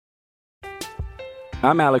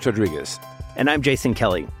I'm Alex Rodriguez. And I'm Jason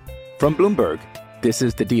Kelly. From Bloomberg, this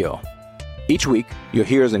is The Deal. Each week, you'll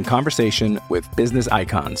hear us in conversation with business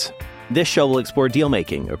icons. This show will explore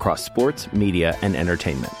deal-making across sports, media, and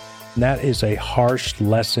entertainment. That is a harsh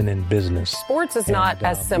lesson in business. Sports is not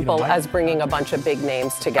as simple as bringing a bunch of big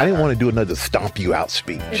names together. I didn't want to do another stomp you out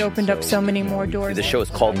speech. It opened up so many more doors. The show is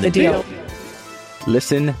called The Deal.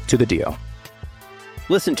 Listen to The Deal.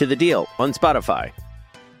 Listen to The Deal on Spotify.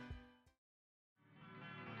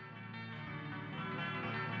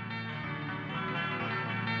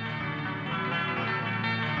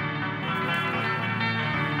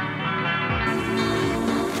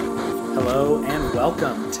 Hello and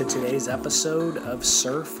welcome to today's episode of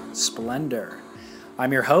Surf Splendor.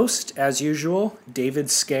 I'm your host, as usual, David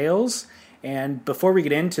Scales, and before we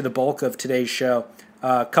get into the bulk of today's show,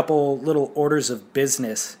 a couple little orders of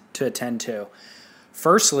business to attend to.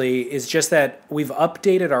 Firstly is just that we've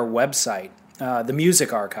updated our website, the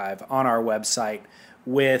music archive on our website,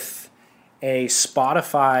 with a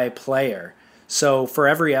Spotify player. So for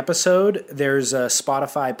every episode, there's a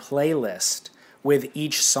Spotify playlist with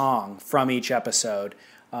each song from each episode,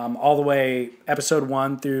 all the way episode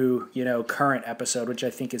 1 through, current episode, which I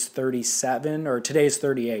think is 37, or today's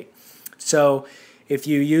 38. So if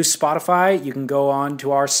you use Spotify, you can go on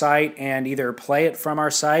to our site and either play it from our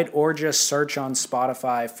site or just search on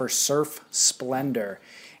Spotify for Surf Splendor,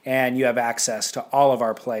 and you have access to all of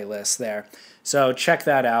our playlists there. So check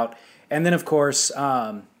that out. And then, of course,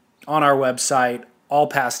 on our website, all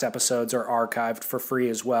past episodes are archived for free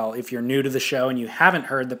as well. If you're new to the show and you haven't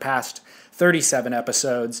heard the past 37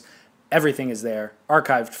 episodes, everything is there,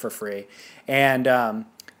 archived for free. And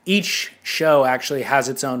each show actually has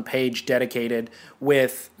its own page dedicated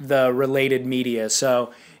with the related media.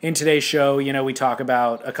 So in today's show, we talk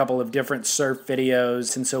about a couple of different surf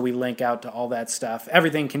videos, and so we link out to all that stuff.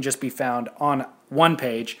 Everything can just be found on one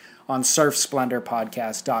page on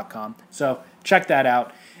surfsplendorpodcast.com. So check that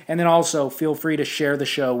out. And then also feel free to share the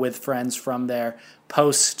show with friends from there.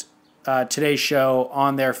 Post today's show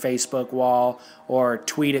on their Facebook wall or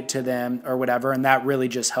tweet it to them or whatever. And that really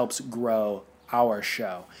just helps grow our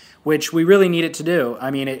show, which we really need it to do.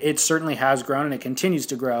 I mean, it certainly has grown and it continues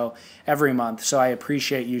to grow every month. So I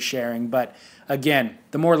appreciate you sharing. But again,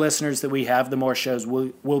 the more listeners that we have, the more shows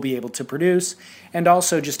we'll be able to produce and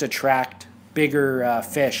also just attract bigger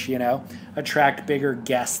fish, attract bigger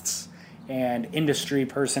guests and industry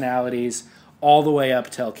personalities all the way up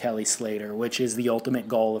till Kelly Slater, which is the ultimate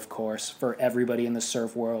goal, of course, for everybody in the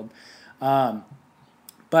surf world.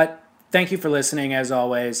 But thank you for listening, as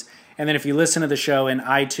always. And then if you listen to the show in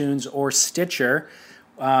iTunes or Stitcher,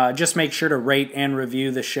 just make sure to rate and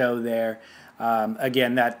review the show there.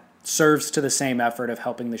 Again, that serves to the same effort of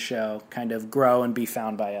helping the show kind of grow and be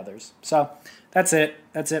found by others. So that's it.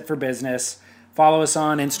 That's it for business. Follow us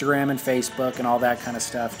on Instagram and Facebook and all that kind of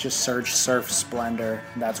stuff. Just search Surf Splendor.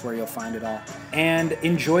 That's where you'll find it all. And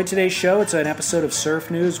enjoy today's show. It's an episode of Surf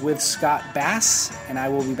News with Scott Bass, and I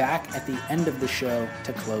will be back at the end of the show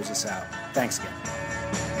to close us out. Thanks again.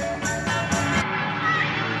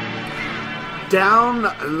 Down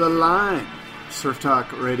the line, Surf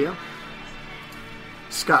Talk Radio.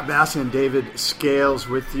 Scott Bass and David Scales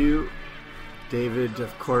with you. David,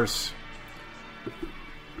 of course,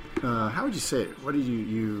 how would you say it? What did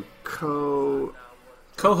you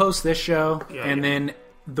co-host this show, and then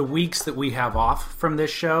the weeks that we have off from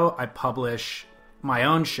this show, I publish my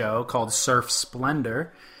own show called Surf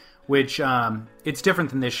Splendor, which it's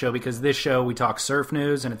different than this show because this show we talk surf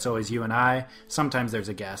news and it's always you and I. Sometimes there's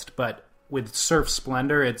a guest, but with Surf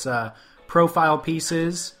Splendor, it's profile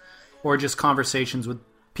pieces or just conversations with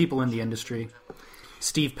people in the industry.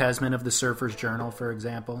 Steve Pesman of the Surfer's Journal, for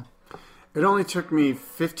example. It only took me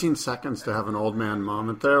 15 seconds to have an old man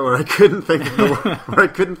moment there where I couldn't think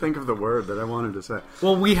of the word that I wanted to say.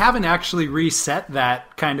 Well, we haven't actually reset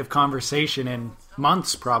that kind of conversation in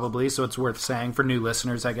months, probably, so it's worth saying for new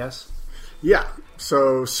listeners, I guess. Yeah.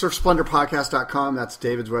 So surfsplendorpodcast.com, that's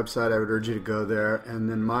David's website. I would urge you to go there. And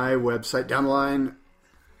then my website, down the line,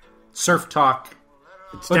 Surf Talk.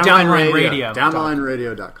 It's Down the Line Radio.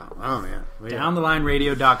 Downthelineradio.com. Oh, man.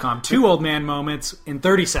 Downthelineradio.com. 2 old man moments in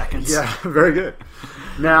 30 seconds. Yeah, very good.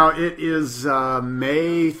 Now, it is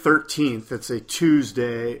May 13th. It's a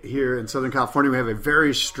Tuesday here in Southern California. We have a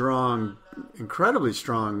very strong, incredibly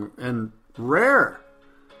strong, and rare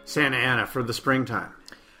Santa Ana for the springtime.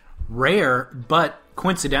 Rare, but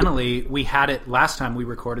coincidentally, we had it last time we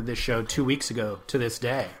recorded this show 2 weeks ago to this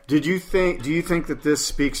day. Do you think that this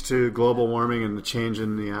speaks to global warming and the change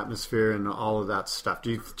in the atmosphere and all of that stuff?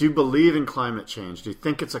 Do you believe in climate change? Do you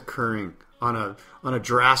think it's occurring on a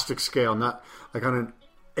drastic scale, not like on an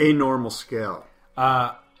anormal scale?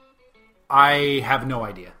 I have no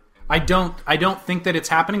idea. I don't think that it's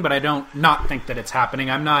happening, but I don't not think that it's happening.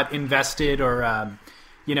 I'm not invested or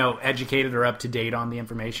educated or up to date on the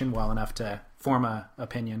information well enough to form a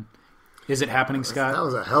opinion. Is it happening, Scott? That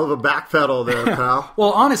was a hell of a backpedal there, pal.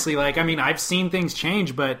 Well, honestly, I've seen things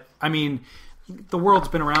change, but the world's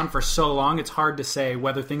been around for so long, it's hard to say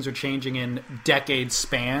whether things are changing in decade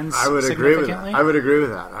spans. I would agree with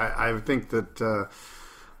that. I think that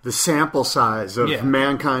the sample size of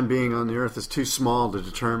mankind being on the Earth is too small to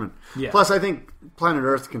determine. Yeah. Plus, I think planet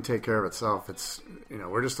Earth can take care of itself. It's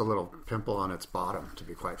we're just a little pimple on its bottom, to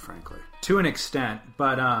be quite frankly. To an extent,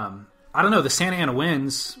 but I don't know. The Santa Ana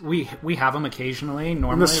winds, we have them occasionally.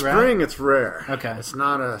 Normally, in the spring, right? It's rare. Okay, it's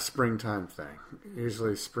not a springtime thing.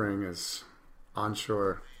 Usually, spring is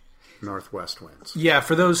onshore northwest winds. Yeah,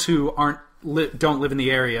 for those who don't live in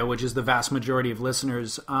the area, which is the vast majority of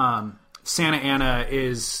listeners, the Santa Ana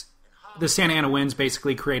winds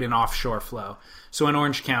basically create an offshore flow. So in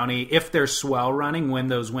Orange County, if there's swell running when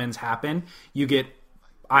those winds happen, you get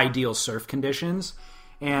ideal surf conditions.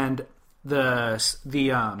 And the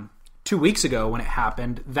 2 weeks ago when it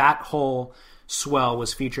happened, that whole swell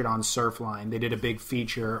was featured on Surfline. They did a big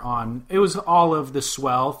feature on, it was all of the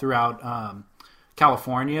swell throughout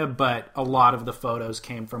California, but a lot of the photos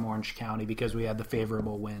came from Orange County because we had the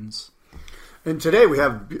favorable winds. And today we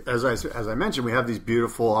have, as I mentioned, we have these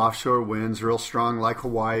beautiful offshore winds, real strong, like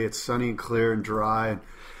Hawaii. It's sunny and clear and dry, and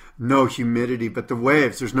no humidity. But the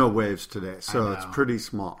waves, there's no waves today, so it's pretty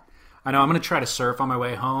small. I know. I'm going to try to surf on my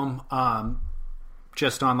way home,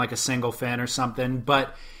 just on like a single fin or something.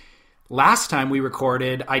 But last time we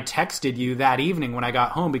recorded, I texted you that evening when I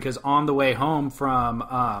got home because on the way home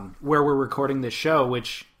from where we're recording this show,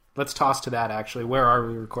 which... Let's toss to that, actually. Where are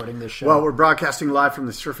we recording this show? Well, we're broadcasting live from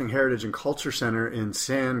the Surfing Heritage and Culture Center in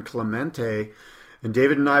San Clemente. And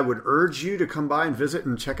David and I would urge you to come by and visit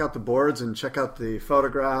and check out the boards and check out the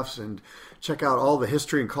photographs and check out all the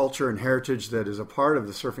history and culture and heritage that is a part of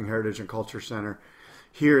the Surfing Heritage and Culture Center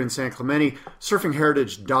here in San Clemente.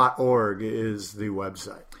 Surfingheritage.org is the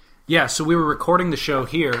website. Yeah, so we were recording the show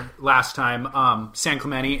here last time, San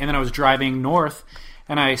Clemente, and then I was driving north.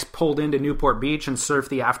 And I pulled into Newport Beach and surfed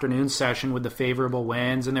the afternoon session with the favorable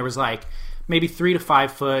winds. And there was like maybe 3 to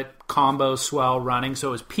 5 foot combo swell running. So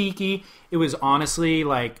it was peaky. It was honestly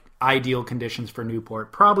like ideal conditions for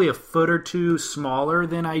Newport. Probably a foot or two smaller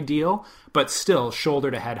than ideal, but still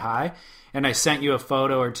shoulder to head high. And I sent you a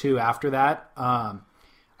photo or two after that. I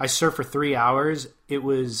surfed for 3 hours. It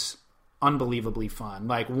was unbelievably fun.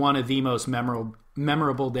 Like one of the most memorable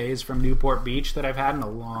days from Newport Beach that I've had in a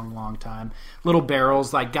long, long time. Little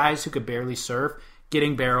barrels, like guys who could barely surf,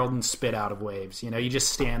 getting barreled and spit out of waves. You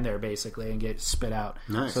just stand there basically and get spit out.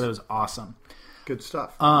 Nice. So that was awesome. Good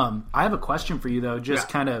stuff. I have a question for you though, just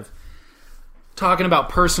kind of talking about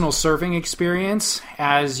personal surfing experience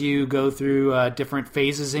as you go through different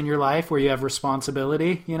phases in your life where you have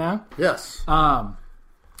responsibility, Yes.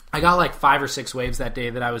 I got like 5 or 6 waves that day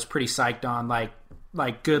that I was pretty psyched on,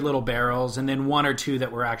 like good little barrels, and then 1 or 2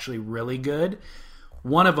 that were actually really good.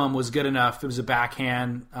 One of them was good enough. It was a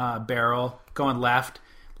backhand barrel going left,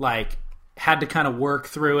 like had to kind of work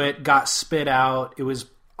through it, got spit out. It was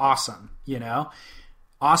awesome,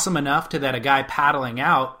 awesome enough to that a guy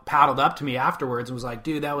paddled up to me afterwards and was like,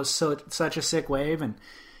 dude, that was such a sick wave.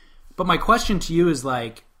 But my question to you is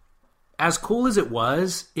like, as cool as it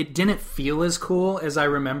was, it didn't feel as cool as I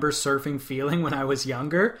remember surfing feeling when I was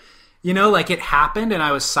younger. Like it happened and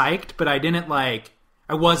I was psyched, but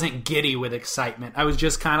I wasn't giddy with excitement. I was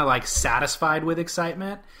just kind of like satisfied with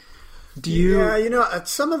excitement. Yeah,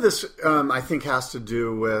 some of this I think has to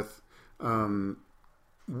do with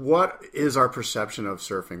what is our perception of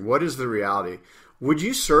surfing? What is the reality? Would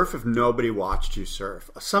you surf if nobody watched you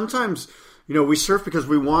surf? Sometimes, we surf because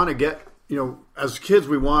we want to get, as kids,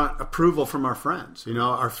 we want approval from our friends,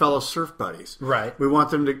 our fellow surf buddies. Right. We want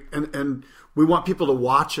them to, and we want people to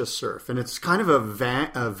watch us surf, and it's kind of a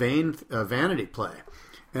vanity play,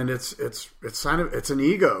 and it's an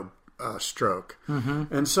ego stroke.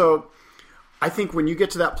 Mm-hmm. And so I think when you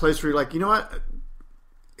get to that place where you're like, you know what,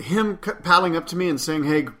 him paddling up to me and saying,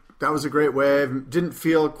 hey, that was a great wave, didn't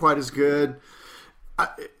feel quite as good.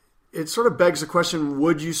 It sort of begs the question,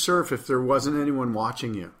 would you surf if there wasn't anyone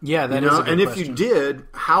watching you? Yeah, that is a good question. If you did,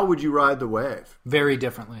 how would you ride the wave? Very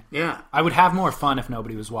differently. Yeah. I would have more fun if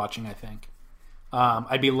nobody was watching, I think.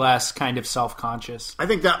 I'd be less kind of self-conscious. I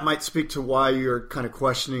think that might speak to why you're kind of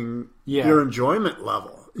questioning your enjoyment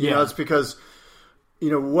level. It's because,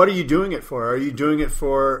 what are you doing it for? Are you doing it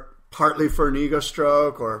partly for an ego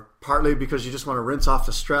stroke, or partly because you just want to rinse off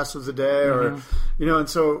the stress of the day? Mm-hmm. Or, and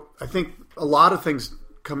so I think a lot of things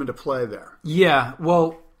come into play there? Yeah,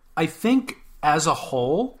 well, I think as a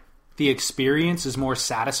whole, the experience is more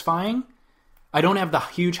satisfying. I don't have the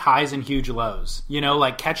huge highs and huge lows. You know,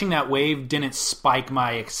 like catching that wave didn't spike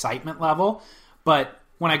my excitement level, but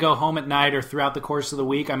when I go home at night or throughout the course of the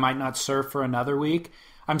week, I might not surf for another week.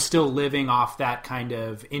 I'm still living off that kind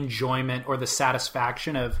of enjoyment or the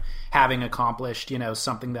satisfaction of having accomplished, you know,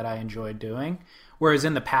 something that I enjoyed doing. Whereas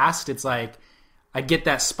in the past, it's like I'd get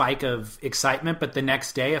that spike of excitement, but the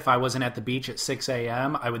next day, if I wasn't at the beach at 6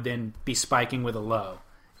 a.m., I would then be spiking with a low,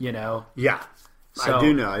 you know? Yeah, So, I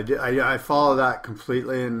do know. I follow that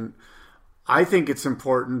completely, and I think it's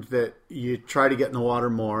important that you try to get in the water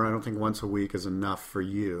more. I don't think once a week is enough for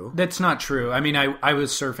you. That's not true. I mean, I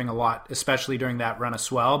was surfing a lot, especially during that run of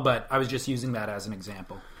swell, but I was just using that as an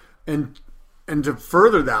example. And to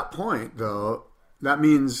further that point, though, that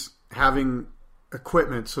means having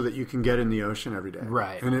equipment so that you can get in the ocean every day.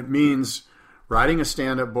 Right. And it means riding a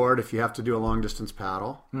stand-up board if you have to do a long-distance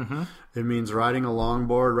paddle. Mm-hmm. It means riding a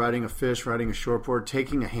longboard, riding a fish, riding a shortboard,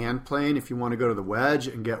 taking a hand plane if you want to go to the wedge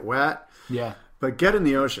and get wet. Yeah. But get in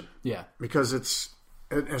the ocean. Yeah. Because it's,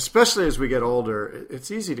 especially as we get older,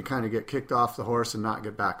 it's easy to kind of get kicked off the horse and not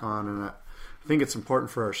get back on. And I think it's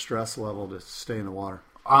important for our stress level to stay in the water.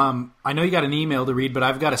 I know you got an email to read, but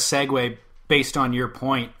I've got a segue based on your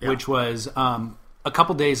point, which was a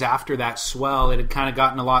couple days after that swell, it had kind of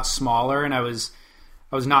gotten a lot smaller, and I was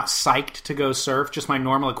not psyched to go surf, just my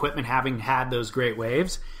normal equipment having had those great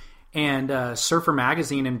waves. And Surfer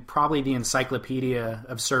Magazine and probably the Encyclopedia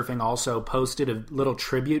of Surfing also posted a little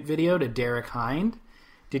tribute video to Derek Hind.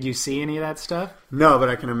 Did you see any of that stuff? No, but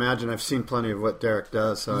I can imagine. I've seen plenty of what Derek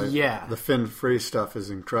does. So yeah. The fin-free stuff is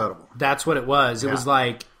incredible. That's what it was. It was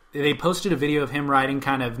like they posted a video of him riding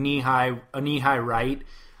kind of knee-high right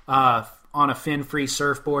on a fin-free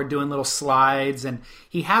surfboard, doing little slides, and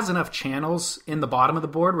he has enough channels in the bottom of the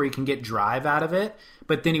board where he can get drive out of it,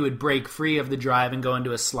 but then he would break free of the drive and go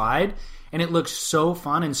into a slide, and it looked so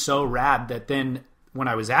fun and so rad that then when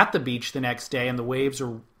I was at the beach the next day and the waves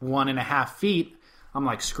are 1.5 feet, I'm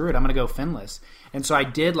like, screw it, I'm going to go finless. And so I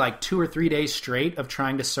did like 2 or 3 days straight of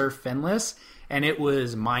trying to surf finless, and it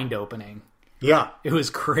was mind-opening. Yeah. It was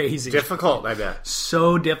crazy. Difficult, I bet.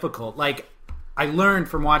 So difficult. Like, I learned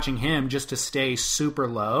from watching him just to stay super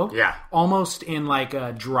low. Yeah. Almost in like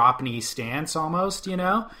a drop knee stance almost, you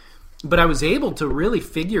know? But I was able to really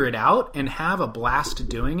figure it out and have a blast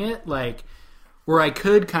doing it. Like, where I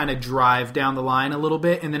could kind of drive down the line a little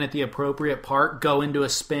bit and then at the appropriate part go into a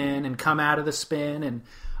spin and come out of the spin. And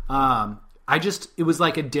it was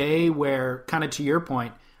like a day where, kind of to your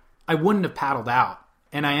point, I wouldn't have paddled out.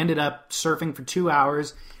 And I ended up surfing for 2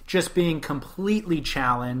 hours, just being completely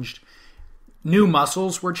challenged. New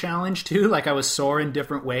muscles were challenged too. Like I was sore in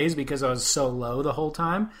different ways because I was so low the whole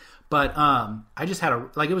time. But I just had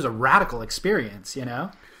it was a radical experience, you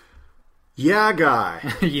know? Yeah,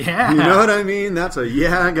 guy. Yeah. You know what I mean? That's a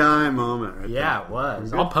yeah, guy moment. Right yeah, there. it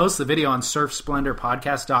was. I'll post the video on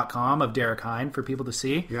surfsplendorpodcast.com of Derek Hind for people to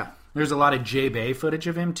see. Yeah. There's a lot of J-Bay footage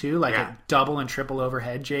of him too, like a double and triple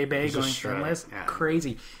overhead J-Bay going finless. Yeah.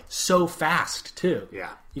 Crazy. So fast too.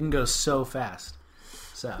 Yeah. You can go so fast.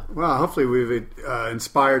 So. Well, hopefully we've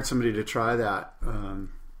inspired somebody to try that.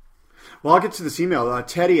 Well, I'll get to this email.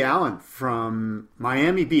 Teddy Allen from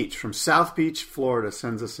Miami Beach, from South Beach, Florida,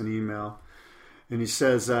 sends us an email. And he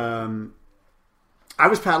says, I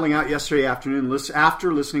was paddling out yesterday afternoon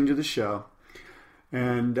after listening to the show.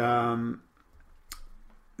 And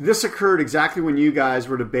this occurred exactly when you guys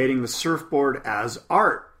were debating the surfboard as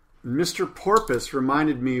art. Mr. Porpoise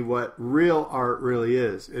reminded me what real art really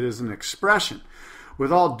is. It is an expression.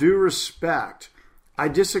 With all due respect, I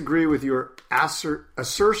disagree with your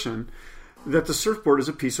assertion that the surfboard is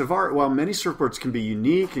a piece of art. While many surfboards can be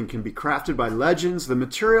unique and can be crafted by legends, the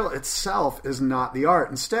material itself is not the art.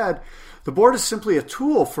 Instead, the board is simply a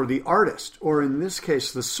tool for the artist, or in this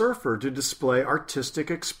case, the surfer, to display artistic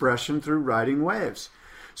expression through riding waves.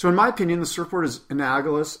 So in my opinion, the surfboard is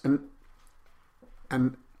analogous.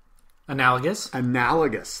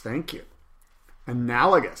 Thank you.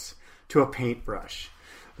 Analogous to a paintbrush.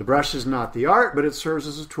 The brush is not the art, but it serves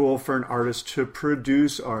as a tool for an artist to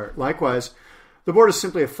produce art. Likewise, the board is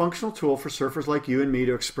simply a functional tool for surfers like you and me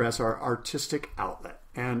to express our artistic outlet.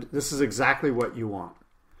 And this is exactly what you want.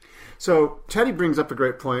 So Teddy brings up a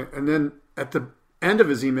great point, and then at the end of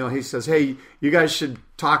his email, he says, hey, you guys should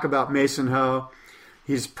talk about Mason Ho.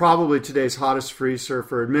 He's probably today's hottest free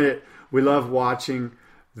surfer. Admit it, we love watching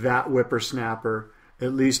that whippersnapper,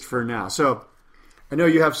 at least for now. So I know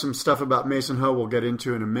you have some stuff about Mason Ho we'll get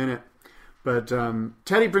into in a minute, but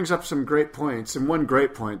Teddy brings up some great points, and one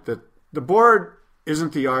great point, that the board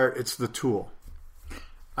isn't the art, it's the tool.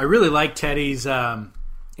 I really like Teddy's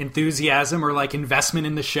enthusiasm or like investment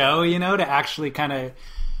in the show, to actually kind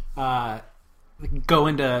of go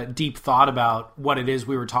into deep thought about what it is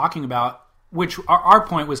we were talking about, which our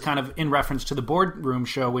point was kind of in reference to the boardroom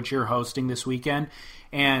show, which you're hosting this weekend,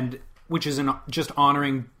 and which is just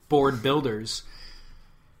honoring board builders.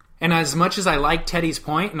 And as much as I like Teddy's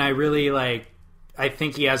point, and I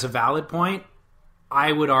think he has a valid point,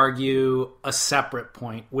 I would argue a separate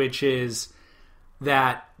point, which is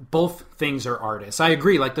that both things are artists. I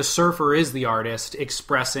agree, like the surfer is the artist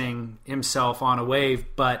expressing himself on a wave,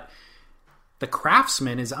 but the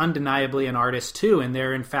craftsman is undeniably an artist too, and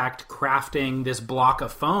they're in fact crafting this block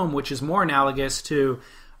of foam, which is more analogous to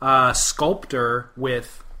a sculptor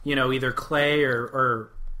with, either clay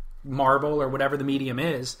or marble or whatever the medium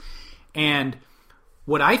is. And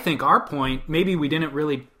what I think our point, maybe we didn't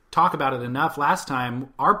really talk about it enough last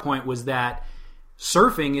time, our point was that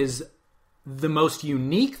surfing is the most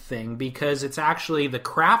unique thing because it's actually the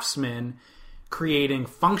craftsman creating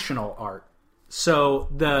functional art. So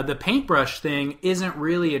the paintbrush thing isn't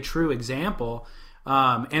really a true example,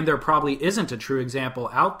 and there probably isn't a true example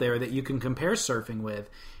out there that you can compare surfing with,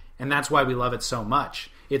 and that's why we love it so much.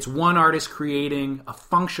 It's one artist creating a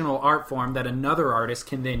functional art form that another artist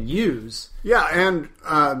can then use. Yeah, and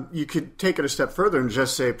you could take it a step further and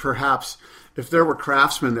just say perhaps if there were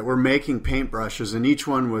craftsmen that were making paintbrushes and each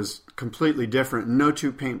one was completely different, and no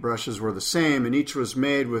two paintbrushes were the same, and each was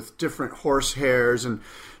made with different horse hairs and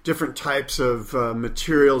different types of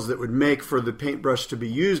materials that would make for the paintbrush to be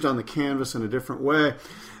used on the canvas in a different way,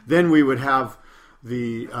 then we would have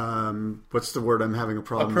the, what's the word I'm having a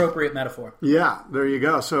problem with? Appropriate metaphor. Yeah, there you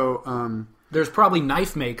go. So there's probably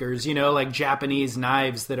knife makers, like Japanese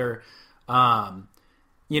knives that are,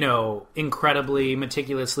 incredibly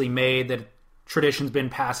meticulously made, that tradition's been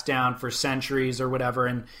passed down for centuries or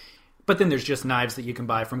whatever, but then there's just knives that you can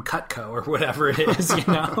buy from Cutco or whatever it is,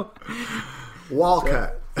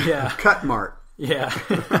 Walcut. Yeah. Cut Mart. Yeah.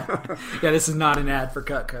 Yeah, this is not an ad for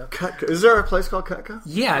Cutco. Cutco. Is there a place called Cutco?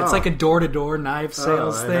 Yeah, it's like a door-to-door knife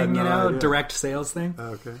sales thing, idea. Direct sales thing.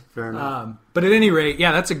 Okay, fair enough. But at any rate,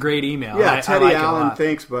 yeah, that's a great email. Yeah, Teddy like Allen,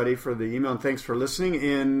 thanks, buddy, for the email, and thanks for listening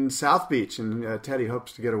in South Beach. And Teddy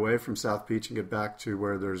hopes to get away from South Beach and get back to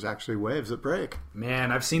where there's actually waves that break.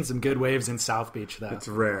 Man, I've seen some good waves in South Beach, though. It's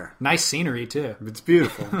rare. Nice scenery, too. It's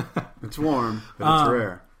beautiful. It's warm, but it's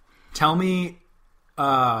rare. Tell me...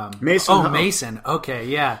 Mason Ho. Mason. Okay,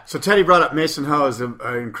 yeah. So Teddy brought up Mason Ho as an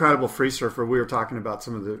incredible free surfer. We were talking about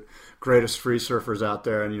some of the greatest free surfers out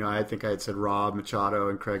there, and I think I had said Rob Machado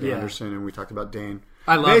and Craig Anderson, and we talked about Dane.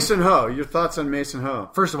 I love Mason Ho. Your thoughts on Mason Ho?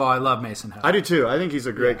 First of all, I love Mason Ho. I do too. I think he's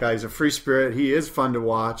a great guy. He's a free spirit. He is fun to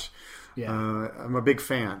watch. Yeah. I'm a big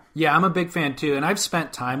fan. Yeah, I'm a big fan too, and I've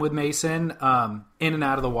spent time with Mason in and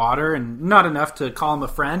out of the water, and not enough to call him a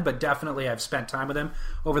friend, but definitely I've spent time with him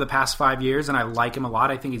over the past 5 years, and I like him a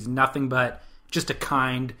lot. I think he's nothing but just a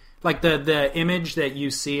kind, like the image that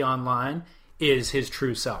you see online is his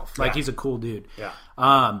true self. Like he's a cool dude. Yeah.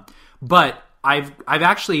 But I've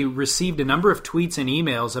actually received a number of tweets and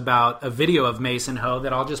emails about a video of Mason Ho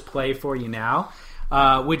that I'll just play for you now,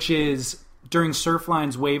 which is during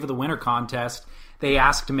Surfline's Wave of the Winter contest. They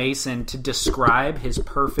asked Mason to describe his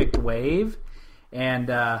perfect wave, and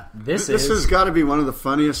this has got to be one of the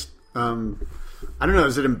funniest. I don't know.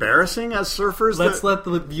 Is it embarrassing as surfers? Let's let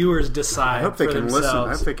the viewers decide. I hope they can themselves. listen. I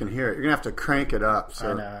hope they can hear it. You're gonna have to crank it up.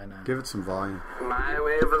 So I know. Give it some volume. My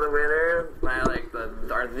wave of the winter, the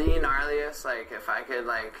gnarliest.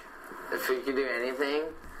 If we could do anything,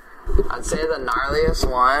 I'd say the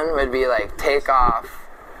gnarliest one would be take off.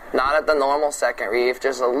 Not at the normal second reef,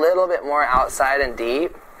 just a little bit more outside and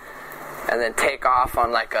deep, and then take off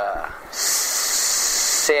on a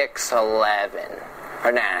 6'11",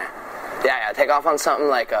 or take off on something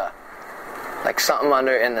something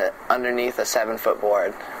underneath a 7-foot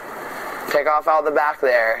board. Take off out the back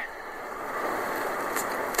there.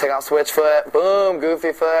 Take off switch foot, boom,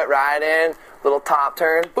 goofy foot, ride in, little top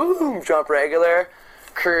turn, boom, jump regular,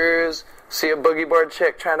 cruise. See a boogie board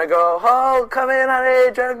chick trying to go, oh, come in,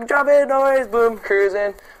 honey, drop in, no worries, boom,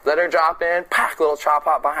 cruising. Let her drop in, pack, little chop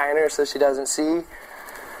hop behind her so she doesn't see.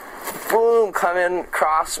 Boom, come in,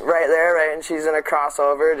 cross right there, right, and she's in a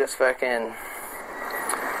crossover, just fucking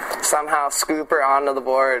somehow scoop her onto the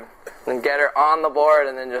board, and get her on the board,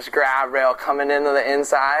 and then just grab rail coming into the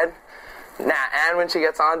inside. And when she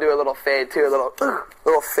gets on, do a little fade too, a little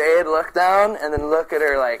fade, look down, and then look at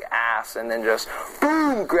her ass, and then just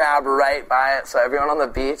boom, grab right by it. So everyone on the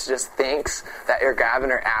beach just thinks that you're grabbing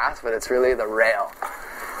her ass, but it's really the rail.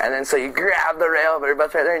 And then so you grab the rail, but your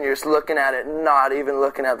butt's right there, and you're just looking at it, not even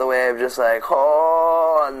looking at the wave, just like,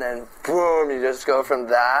 oh, and then boom, you just go from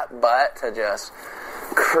that butt to just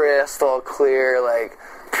crystal clear, like,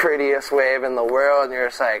 prettiest wave in the world, and you're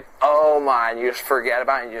just like, oh my, and you just forget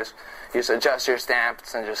about it, and you just adjust your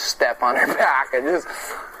stance and just step on her back and just,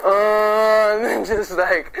 and then just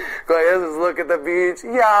like, go like this, look at the beach,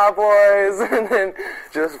 yeah, boys, and then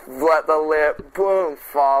just let the lip, boom,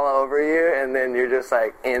 fall over you, and then you're just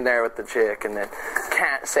like in there with the chick, and then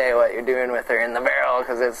can't say what you're doing with her in the barrel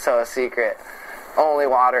because it's so secret. Only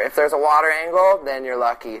water. If there's a water angle, then you're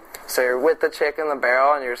lucky. So you're with the chick in the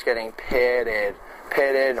barrel, and you're just getting pitted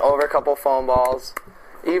over a couple foam balls.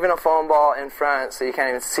 Even a foam ball in front, so you can't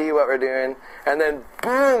even see what we're doing. And then,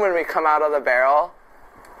 boom, when we come out of the barrel,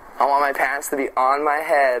 I want my pants to be on my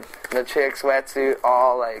head, the chick's wetsuit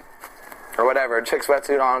all like, or whatever, chick's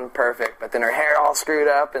wetsuit on perfect, but then her hair all screwed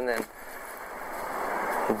up, and then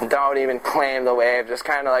don't even claim the wave, just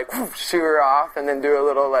kind of like, whoosh, shoo her off, and then do a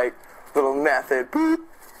little method, boop,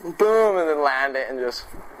 boom, and then land it, and just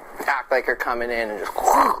act like you're coming in, and just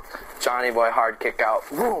whoosh, Johnny Boy hard kick out,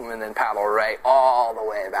 boom, and then paddle right all the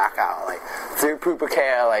way back out, like through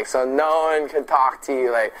Pupukea, like so no one could talk to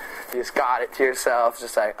you, like you just got it to yourself,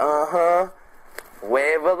 just like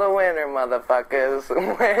wave of the winter, motherfuckers,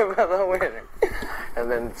 wave of the winter,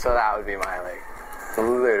 and then so that would be my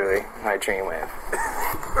literally my dream wave.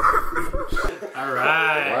 All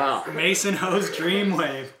right, wow, Mason Ho's dream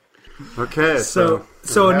wave. Okay, so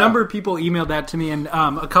a number of people emailed that to me, and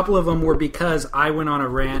a couple of them were because I went on a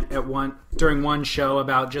rant during one show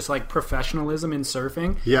about just like professionalism in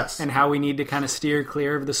surfing, yes, and how we need to kind of steer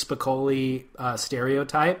clear of the Spicoli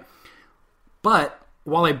stereotype. But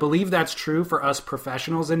while I believe that's true for us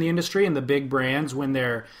professionals in the industry and the big brands, when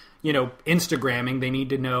they're Instagramming, they need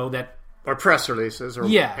to know that. Or press releases.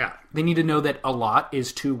 Yeah. They need to know that a lot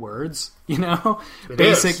is 2 words,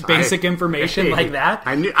 Basic information like that.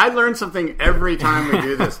 I learn something every time we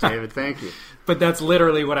do this, David. Thank you. But that's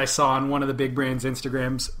literally what I saw on one of the big brands'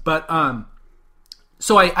 Instagrams. But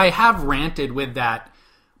so I have ranted with that,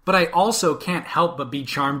 but I also can't help but be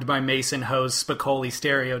charmed by Mason Ho's Spicoli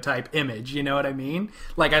stereotype image. You know what I mean?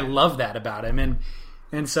 Like, I love that about him.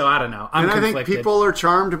 And so, I don't know. I'm conflicted. I think people are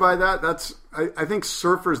charmed by that. I think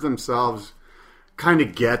surfers themselves kind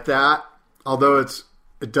of get that. Although it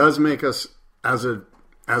does make us as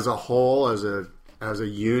a whole, as a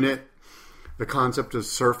unit, the concept of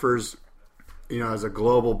surfers, as a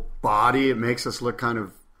global body, it makes us look kind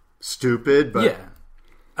of stupid. But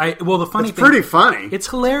yeah. The funny thing, pretty funny. It's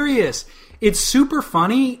hilarious. It's super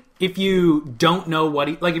funny. If you don't know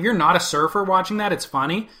if you're not a surfer watching that, it's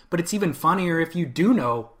funny. But it's even funnier if you do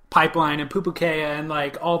know Pipeline and Pupukea and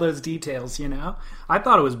like all those details, I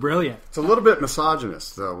thought it was brilliant. It's a little bit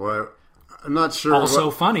misogynist, though. I'm not sure.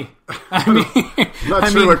 Also funny. I mean,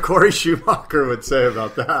 not sure what Corey Schumacher would say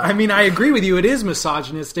about that. I mean, I agree with you. It is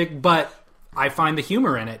misogynistic, but I find the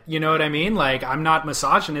humor in it. You know what I mean? Like, I'm not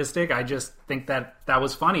misogynistic. I just think that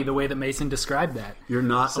was funny, the way that Mason described that. You're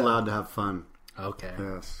not allowed to have fun. Okay.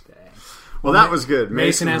 Yes. Dang. Well, that was good.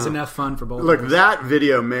 Mason has enough fun for both Look, of us. that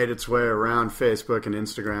video made its way around Facebook and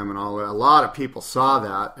Instagram and all that. A lot of people saw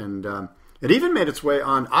that, and it even made its way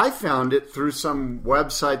on. I found it through some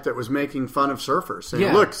website that was making fun of surfers.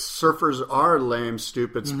 Saying, look, surfers are lame,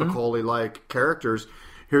 stupid, Spicoli-like characters.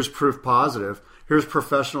 Here's proof positive. Here's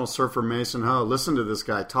professional surfer Mason Ho. Listen to this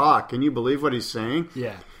guy talk. Can you believe what he's saying?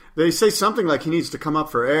 Yeah. They say something like he needs to come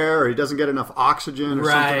up for air or he doesn't get enough oxygen or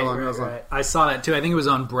something along those lines. Right. I saw that too. I think it was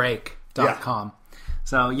on break.com.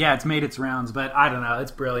 So, yeah, it's made its rounds, but I don't know.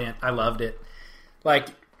 It's brilliant. I loved it. Like,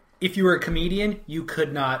 if you were a comedian, you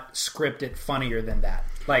could not script it funnier than that.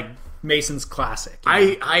 Like, Mason's classic.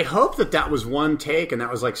 I hope that was one take and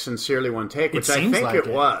that was like sincerely one take, which I think it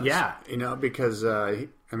was. Yeah. Because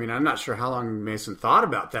I'm not sure how long Mason thought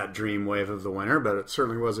about that dream wave of the winter, but it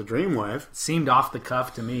certainly was a dream wave. It seemed off the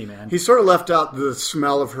cuff to me, man. He sort of left out the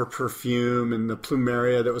smell of her perfume and the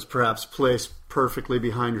plumeria that was perhaps placed perfectly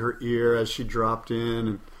behind her ear as she dropped in.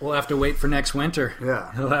 And we'll have to wait for next winter.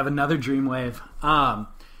 Yeah. He'll have another dream wave.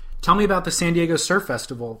 Tell me about the San Diego Surf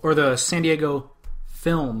Festival, or the San Diego Surf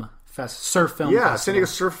Film Festival. Yeah, San Diego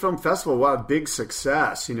Surf Film Festival. Wow, big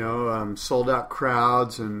success. Sold out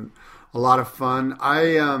crowds and a lot of fun.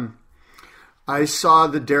 I saw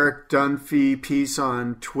the Derek Dunphy piece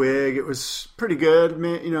on Twig. It was pretty good.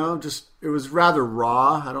 It was rather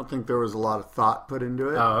raw. I don't think there was a lot of thought put into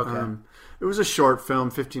it. Oh, okay. It was a short film,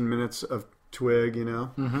 15 minutes of Twig.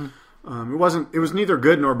 Mm-hmm. It was neither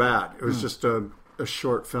good nor bad. It was just a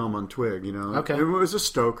short film on Twig. Okay. It was a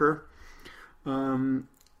stoker.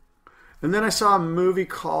 And then I saw a movie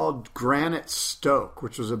called Granite Stoke,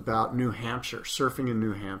 which was about New Hampshire, surfing in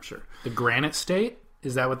New Hampshire. The Granite State?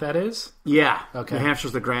 Is that what that is? Yeah. Okay. New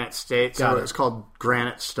Hampshire's the Granite State, so it's called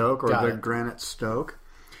Granite Stoke, or Granite Stoke.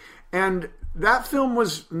 And that film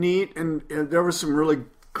was neat, and there were some really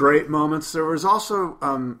great moments. There was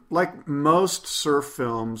also, like most surf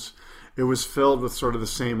films, it was filled with sort of the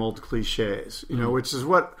same old cliches, which is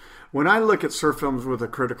what, when I look at surf films with a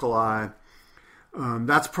critical eye,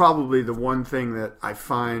 that's probably the one thing that I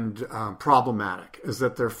find problematic, is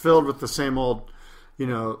that they're filled with the same old,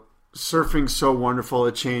 surfing's so wonderful,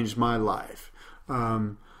 it changed my life.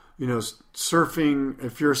 Surfing,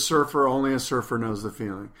 if you're a surfer, only a surfer knows the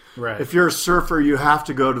feeling. Right. If you're a surfer, you have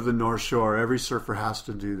to go to the North Shore. Every surfer has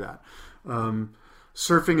to do that.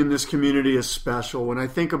 Surfing in this community is special. When I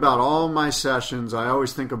think about all my sessions, I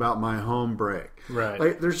always think about my home break. Right.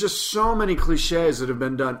 Like, there's just so many cliches that have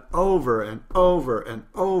been done over and over and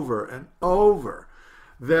over and over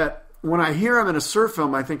that when I hear them in a surf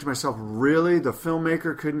film, I think to myself, really? The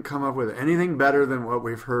filmmaker couldn't come up with anything better than what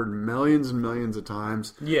we've heard millions and millions of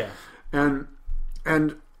times? Yeah. And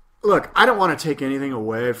look, I don't want to take anything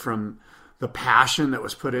away from the passion that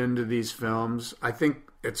was put into these films. I think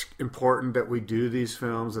it's important that we do these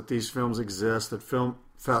films, that these films exist, that film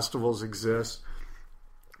festivals exist.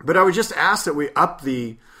 But I would just ask that we up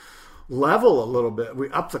the level a little bit. We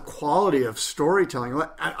up the quality of storytelling.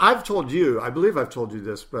 I've told you, I believe I've told you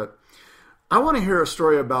this, but I want to hear a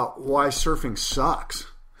story about why surfing sucks.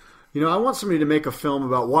 I want somebody to make a film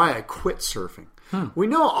about why I quit surfing. We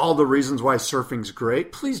know all the reasons why surfing's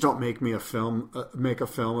great. Please don't make me make a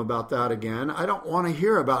film about that again. I don't want to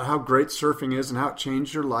hear about how great surfing is and how it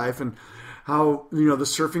changed your life and how the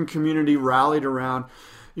surfing community rallied around.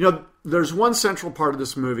 There's one central part of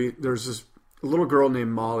this movie. There's this little girl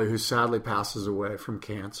named Molly who sadly passes away from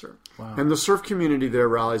cancer. Wow. And the surf community there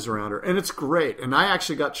rallies around her. And it's great. And I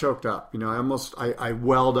actually got choked up. I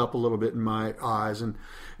welled up a little bit in my eyes. And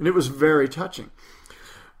it was very touching.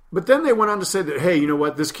 But then they went on to say that, hey, you know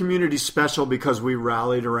what? This community's special because we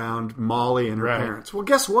rallied around Molly and her parents. Well,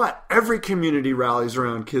 guess what? Every community rallies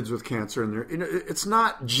around kids with cancer. And it's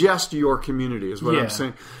not just your community is what I'm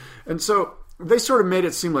saying. And so they sort of made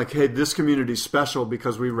it seem like, hey, this community's special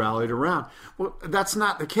because we rallied around. Well, that's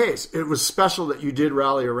not the case. It was special that you did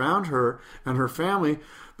rally around her and her family,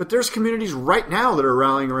 but there's communities right now that are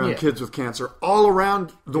rallying around kids with cancer all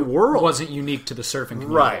around the world. It wasn't unique to the surfing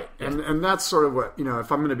community. Right. Yeah. And that's sort of what,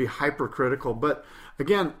 if I'm going to be hypercritical. But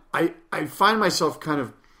again, I find myself kind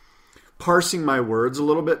of parsing my words a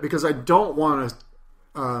little bit because I don't want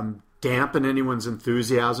to dampen anyone's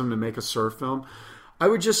enthusiasm to make a surf film. I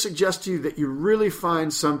would just suggest to you that you really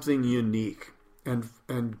find something unique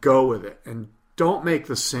and go with it. And don't make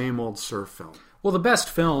the same old surf film. Well, the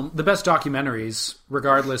best documentaries,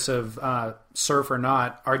 regardless of surf or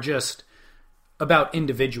not, are just about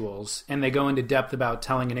individuals. And they go into depth about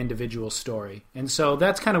telling an individual story. And so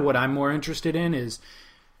that's kind of what I'm more interested in is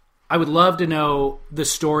I would love to know the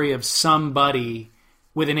story of somebody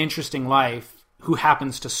with an interesting life who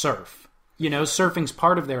happens to surf. Surfing's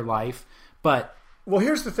part of their life, but... Well,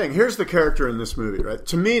 here's the thing. Here's the character in this movie, right?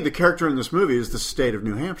 To me, the character in this movie is the state of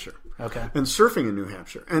New Hampshire. Okay. And surfing in New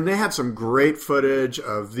Hampshire. And they had some great footage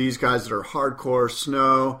of these guys that are hardcore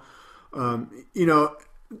snow.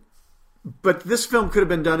 But this film could have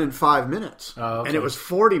been done in 5 minutes. Oh, okay. And it was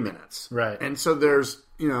 40 minutes. Right. And so there's,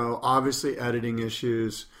 obviously editing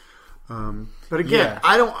issues. But again,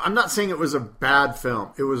 I'm not saying it was a bad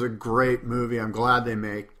film. It was a great movie. I'm glad they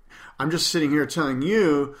make. I'm just sitting here telling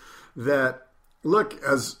you that, look,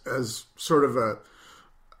 as sort of a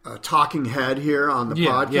talking head here on the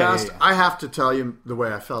podcast, I have to tell you the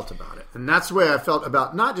way I felt about it. And that's the way I felt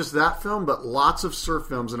about not just that film, but lots of surf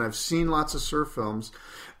films. And I've seen lots of surf films.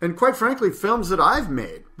 And quite frankly, films that I've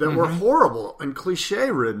made that were horrible and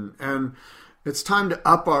cliche-ridden. And it's time to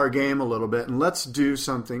up our game a little bit and let's do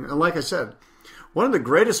something. And like I said, one of the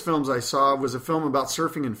greatest films I saw was a film about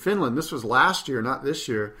surfing in Finland. This was last year, not this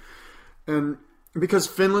year. And because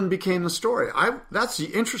Finland became the story. That's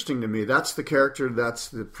interesting to me. That's the character. That's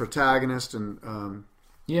the protagonist. And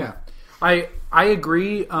I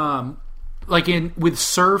agree. With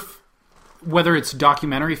surf, whether it's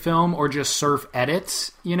documentary film or just surf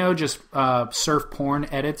edits, just surf porn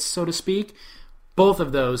edits, so to speak, both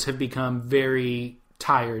of those have become very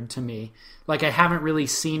tired to me. Like, I haven't really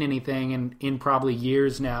seen anything in probably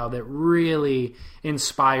years now that really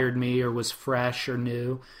inspired me or was fresh or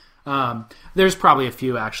new. There's probably a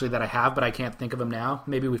few actually that I have, but I can't think of them now.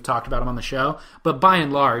 Maybe we've talked about them on the show, but by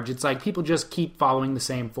and large, it's like people just keep following the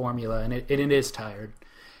same formula, and it is tired.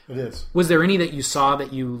 It is. Was there any that you saw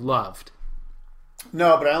that you loved?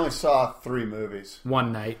 No, but I only saw 3 movies.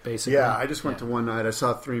 One night, basically. Yeah, I just went to one night. I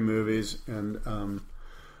saw 3 movies, and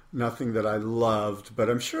nothing that I loved. But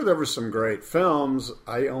I'm sure there were some great films.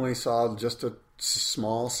 I only saw just a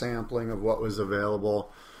small sampling of what was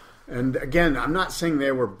available. And again, I'm not saying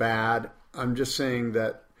they were bad. I'm just saying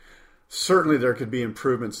that certainly there could be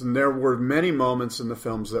improvements. And there were many moments in the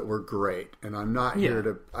films that were great. And I'm not here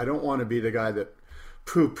to... I don't want to be the guy that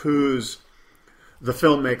poo-poos the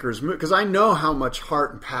filmmakers, because I know how much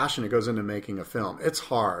heart and passion it goes into making a film. It's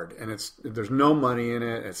hard, and there's no money in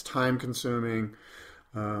it. It's time consuming.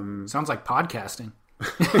 Sounds like podcasting.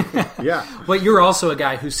 Yeah. But you're also a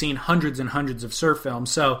guy who's seen hundreds and hundreds of surf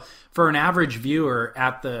films. So for an average viewer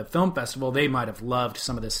at the film festival, they might have loved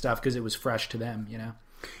some of this stuff because it was fresh to them, you know?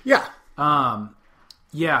 Yeah.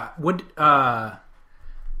 Yeah.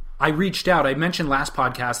 I reached out. I mentioned last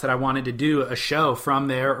podcast that I wanted to do a show from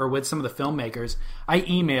there or with some of the filmmakers. I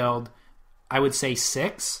emailed, I would say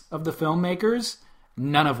 6 of the filmmakers,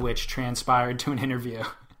 none of which transpired to an interview.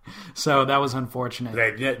 So that was unfortunate.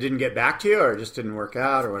 They didn't get back to you, or it just didn't work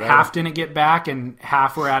out, or whatever? Half didn't get back, and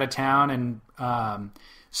half were out of town. And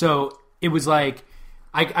so it was like,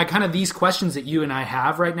 I kind of, these questions that you and I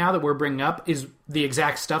have right now that we're bringing up is the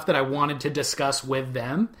exact stuff that I wanted to discuss with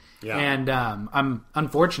them. Yeah. And I'm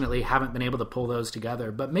unfortunately haven't been able to pull those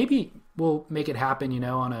together, but maybe we'll make it happen, you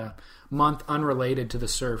know, on a month unrelated to the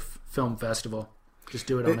Surf Film Festival. Just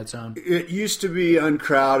do it on its own. It used to be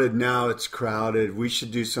uncrowded. Now it's crowded. We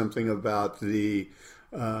should do something about the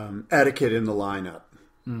etiquette in the lineup.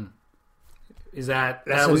 Is that's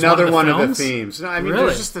another one of the themes? No, I mean, really?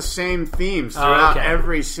 There's just the same themes throughout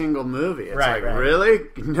every single movie. It's really?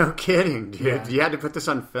 No kidding, dude. Yeah. You had to put this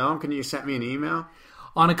on film? Can you send me an email?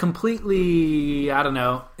 On a completely, I don't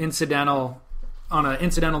know, incidental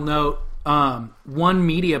note, one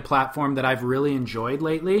media platform that I've really enjoyed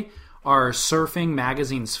lately are Surfing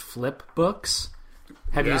Magazine's flip books.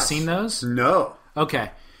 Have you seen those? No.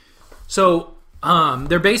 Okay. So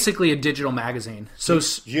they're basically a digital magazine. So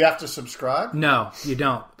do you have to subscribe? No, you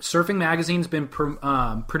don't. Surfing Magazine's been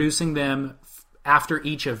producing them after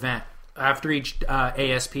each event, after each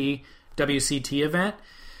ASP, WCT event.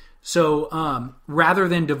 So rather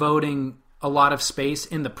than devoting a lot of space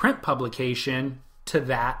in the print publication to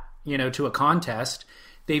that, you know, to a contest,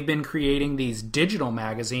 they've been creating these digital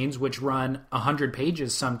magazines, which run 100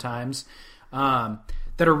 pages sometimes, that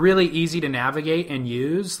are really easy to navigate and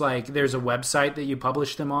use. Like, there's a website that you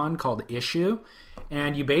publish them on called Issue,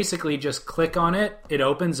 and you basically just click on it. It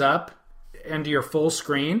opens up into your full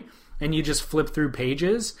screen, and you just flip through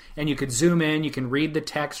pages, and you could zoom in. You can read the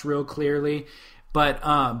text real clearly.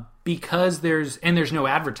 But because there's no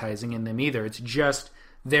advertising in them either. It's just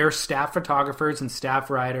their staff photographers and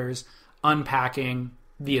staff writers unpacking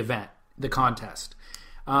the event, the contest.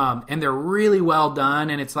 And they're really well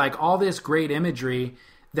done, and it's like all this great imagery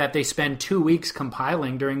that they spend 2 weeks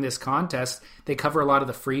compiling during this contest. They cover a lot of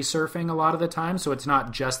the free surfing a lot of the time, so it's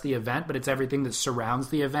not just the event, but it's everything that surrounds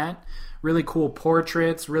the event. Really cool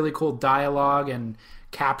portraits, really cool dialogue and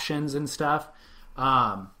captions and stuff.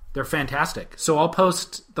 They're fantastic. So I'll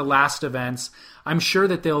post the last events. I'm sure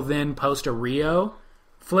that they'll then post a Rio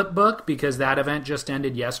flip book because that event just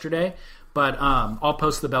ended yesterday. But I'll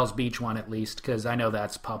post the Bells Beach one at least because I know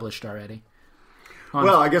that's published already.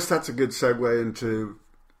 Well, I guess that's a good segue into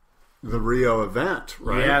the Rio event,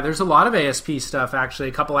 right? Yeah, there's a lot of ASP stuff, actually.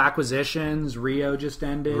 A couple acquisitions. Rio just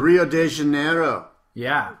ended. Rio de Janeiro.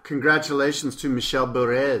 Yeah. Congratulations to Michelle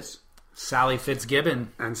Burez. Sally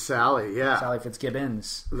Fitzgibbon. And Sally, yeah. Sally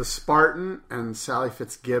Fitzgibbons. The Spartan and Sally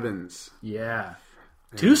Fitzgibbons. Yeah.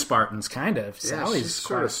 Two Spartans, kind of. Yeah, Sally's she's quite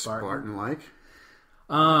sort a of Spartan. Spartan-like.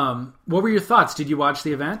 What were your thoughts? Did you watch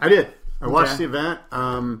the event? I did. I watched the event.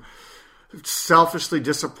 Selfishly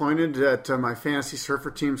disappointed that my fantasy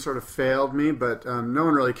surfer team sort of failed me, but no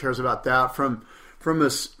one really cares about that. From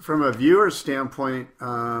a viewer's standpoint,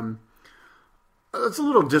 it's a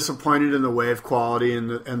little disappointed in the wave quality and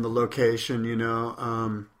the location, you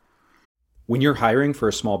know. When you're hiring for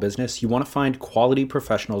a small business, you want to find quality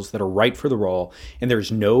professionals that are right for the role, and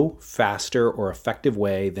there's no faster or effective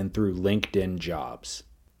way than through LinkedIn Jobs.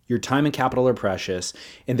 Your time and capital are precious,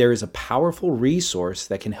 and there is a powerful resource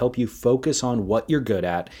that can help you focus on what you're good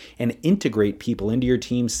at and integrate people into your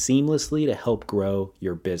team seamlessly to help grow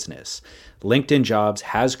your business. LinkedIn Jobs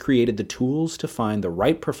has created the tools to find the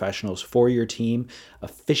right professionals for your team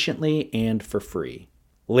efficiently and for free.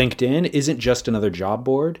 LinkedIn isn't just another job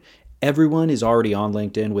board. Everyone is already on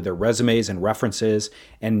LinkedIn with their resumes and references,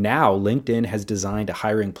 and now LinkedIn has designed a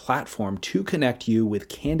hiring platform to connect you with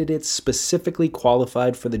candidates specifically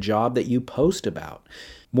qualified for the job that you post about.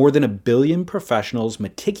 More than 1 billion professionals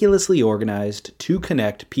meticulously organized to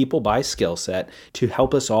connect people by skill set to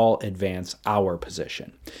help us all advance our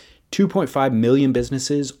position. 2.5 million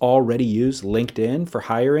businesses already use LinkedIn for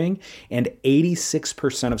hiring, and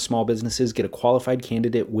 86% of small businesses get a qualified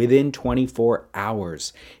candidate within 24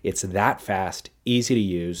 hours. It's that fast, easy to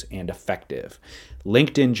use, and effective.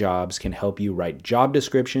 LinkedIn Jobs can help you write job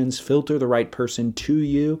descriptions, filter the right person to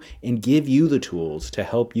you, and give you the tools to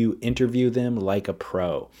help you interview them like a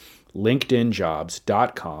pro.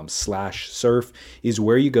 LinkedInjobs.com/surf is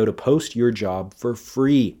where you go to post your job for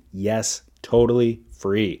free. Yes, totally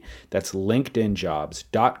free. That's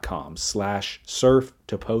LinkedInjobs.com/surf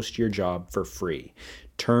to post your job for free.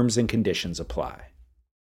 Terms and conditions apply.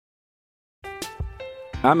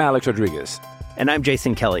 I'm Alex Rodriguez. And I'm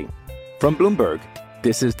Jason Kelly. From Bloomberg,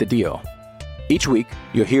 this is The Deal. Each week,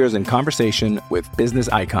 you'll hear us in conversation with business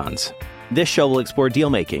icons. This show will explore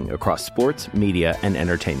deal-making across sports, media, and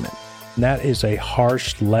entertainment. That is a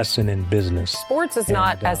harsh lesson in business. Sports is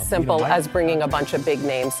not as simple as bringing a bunch of big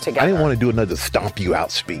names together. I didn't want to do another stomp you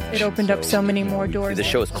out speech. It opened up so many more doors. The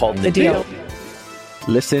show is called The Deal.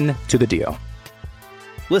 Listen to The Deal.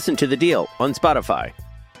 Listen to The Deal on Spotify.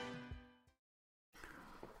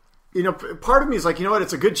 You know, part of me is like, you know what?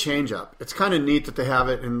 It's a good change up. It's kind of neat that they have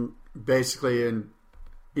it in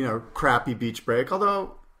crappy beach break.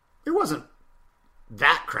 Although it wasn't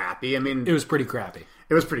that crappy. I mean, It was pretty crappy.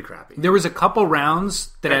 It was pretty crappy. There was a couple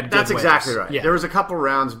rounds that had good That's exactly waves. right. Yeah. There was a couple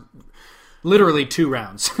rounds. Literally 2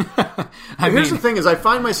 rounds. Here's the thing is I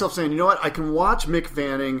find myself saying, you know what? I can watch Mick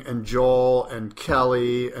Fanning and Joel and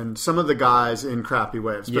Kelly and some of the guys in crappy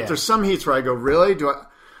waves. But there's some heats where I go, really?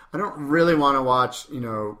 I don't really want to watch,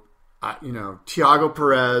 Thiago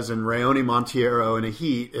Perez and Rayoni Monteiro in a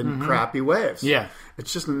heat in crappy waves. Yeah.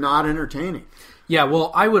 It's just not entertaining. Yeah,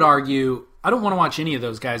 well, I would argue I don't want to watch any of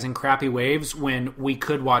those guys in crappy waves when we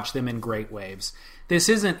could watch them in great waves. This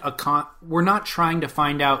isn't we're not trying to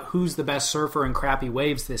find out who's the best surfer in crappy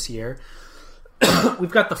waves this year. We've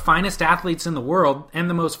got the finest athletes in the world and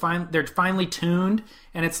they're finely tuned,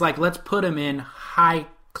 and it's like, let's put them in high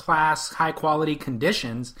class, high quality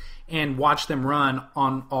conditions and watch them run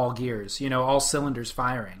on all gears, all cylinders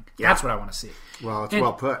firing. Yeah. That's what I want to see. Well, it's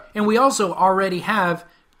well put. And we also already have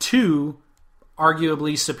 2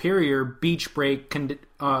 arguably superior beach break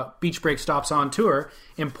stops on tour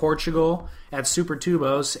in Portugal at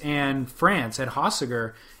Supertubos and France at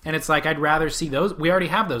Hossegor. And it's like, I'd rather see those. We already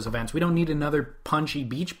have those events. We don't need another punchy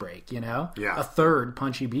beach break, Yeah. A third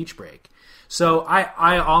punchy beach break. So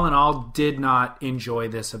I all in all did not enjoy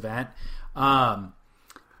this event. I'm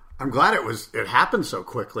glad it happened so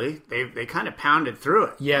quickly. They kind of pounded through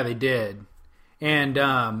it. Yeah, they did. And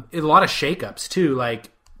a lot of shakeups too, like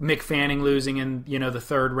Mick Fanning losing in the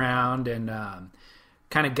third round, and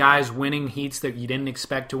kind of guys winning heats that you didn't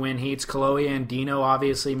expect to win heats. Chloe Andino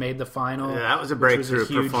obviously made the final. Yeah, that was a breakthrough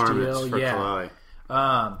performance for Chloe.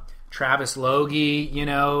 Travis Logie,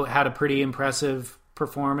 had a pretty impressive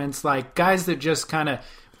performance. Like guys that just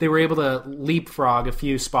they were able to leapfrog a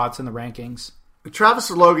few spots in the rankings. Travis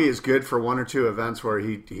Logie is good for 1 or 2 events where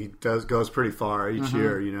he goes pretty far each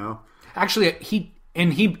year. Actually,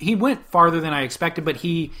 he went farther than I expected, but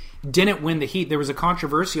he didn't win the heat. There was a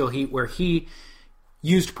controversial heat where he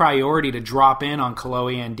used priority to drop in on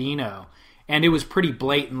Chloe Andino, and it was pretty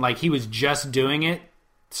blatant. Like, he was just doing it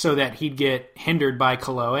so that he'd get hindered by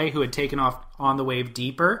Chloe, who had taken off on the wave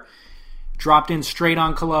deeper. Dropped in straight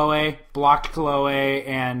on Chloe, blocked Chloe,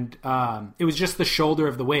 and it was just the shoulder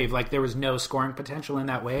of the wave. Like, there was no scoring potential in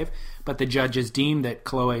that wave, but the judges deemed that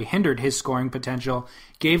Chloe hindered his scoring potential,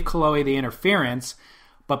 gave Chloe the interference,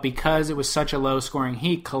 but because it was such a low-scoring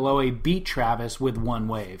heat, Chloe beat Travis with 1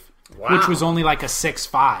 wave, which was only like a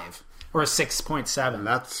 6.5 or a 6.7. And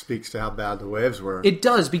that speaks to how bad the waves were. It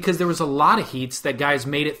does, because there was a lot of heats that guys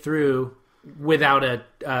made it through without a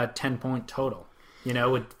 10-point total.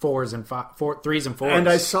 With 3s and 4s. And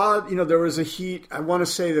I saw, there was a heat, I want to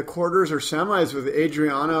say the quarters or semis with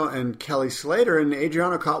Adriano and Kelly Slater, and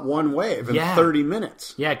Adriano caught 1 wave in 30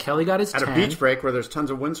 minutes. Yeah, Kelly got his 10. At a beach break where there's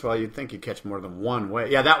tons of wind swell, you'd think you'd catch more than 1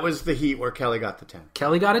 wave. Yeah, that was the heat where Kelly got the 10.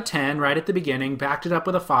 Kelly got a 10 right at the beginning, backed it up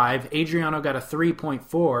with a 5. Adriano got a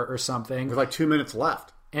 3.4 or something. With like 2 minutes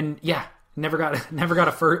left. And yeah, never got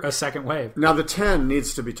a second wave. Now the 10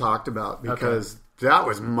 needs to be talked about because... Okay. That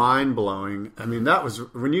was mind-blowing. I mean, that was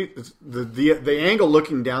when the angle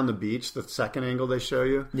looking down the beach, the second angle they show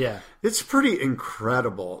you. Yeah. It's pretty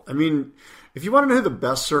incredible. I mean, if you want to know who the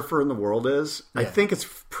best surfer in the world is, I think it's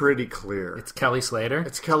pretty clear. It's Kelly Slater.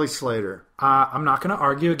 It's Kelly Slater. I'm not going to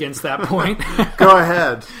argue against that point. Go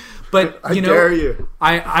ahead. But I dare you.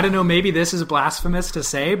 I don't know, maybe this is blasphemous to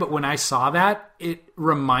say, but when I saw that, it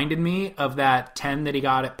reminded me of that 10 that he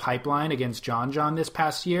got at Pipeline against John this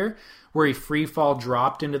past year, where he free fall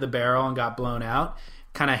dropped into the barrel and got blown out,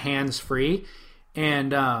 kind of hands free.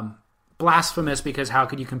 And blasphemous because how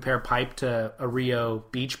could you compare Pipe to a Rio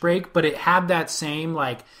beach break? But it had that same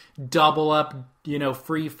like double up,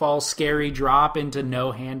 free fall, scary drop into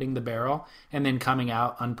no handing the barrel and then coming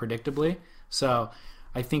out unpredictably. So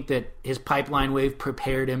I think that his Pipeline wave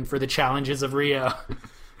prepared him for the challenges of Rio.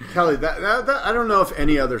 Kelly, that I don't know if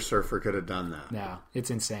any other surfer could have done that. No,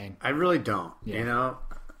 it's insane. I really don't. Yeah.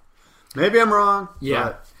 Maybe I'm wrong.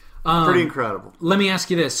 Yeah. But pretty incredible. Let me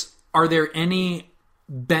ask you this. Are there any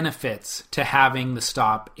benefits to having the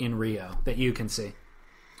stop in Rio that you can see?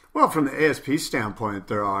 Well, from the ASP standpoint,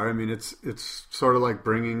 there are. I mean, it's sort of like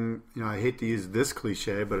bringing, I hate to use this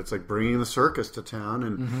cliche, but it's like bringing the circus to town,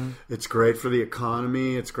 and it's great for the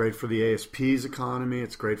economy. It's great for the ASP's economy.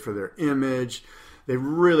 It's great for their image. They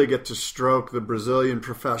really get to stroke the Brazilian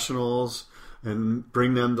professionals and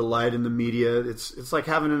bring them to light in the media. It's like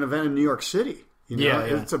having an event in New York City. Yeah.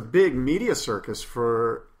 It's a big media circus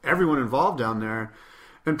for everyone involved down there.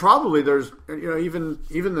 And probably there's, even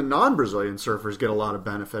the non-Brazilian surfers get a lot of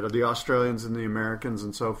benefit of the Australians and the Americans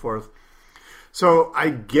and so forth. So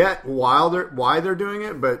I get why they're doing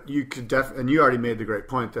it, but you could and you already made the great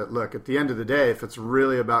point that, look, at the end of the day, if it's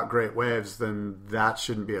really about great waves, then that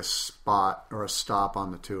shouldn't be a spot or a stop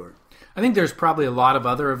on the tour. I think there's probably a lot of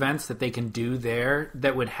other events that they can do there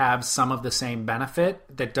that would have some of the same benefit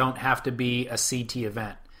that don't have to be a CT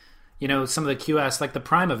event. Some of the QS, like the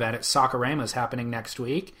Prime event at Saquarema is happening next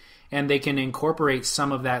week, and they can incorporate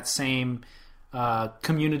some of that same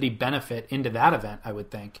community benefit into that event, I would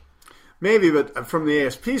think. Maybe, but from the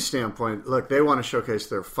ASP standpoint, look, they want to showcase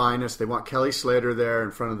their finest. They want Kelly Slater there in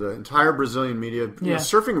front of the entire Brazilian media. Yeah.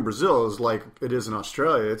 Surfing in Brazil is like it is in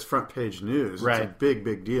Australia. It's front page news. Right. It's a big,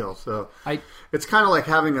 big deal. So it's kind of like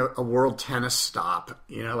having a world tennis stop.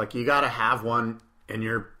 Like you got to have one in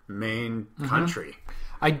your main country.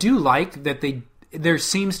 I do like that there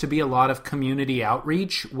seems to be a lot of community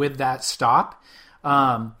outreach with that stop.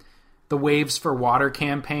 The Waves for Water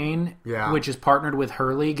campaign, which is partnered with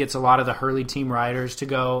Hurley, gets a lot of the Hurley team riders to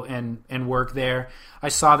go and work there. I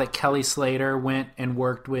saw that Kelly Slater went and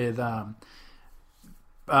worked with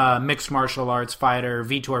mixed martial arts fighter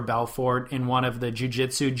Vitor Belfort in one of the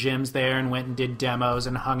jiu-jitsu gyms there and went and did demos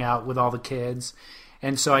and hung out with all the kids.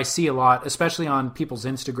 And so I see a lot, especially on people's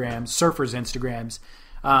Instagrams, surfers' Instagrams,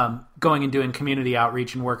 going and doing community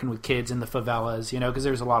outreach and working with kids in the favelas, because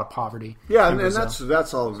there's a lot of poverty. Yeah, and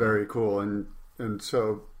that's all very cool. And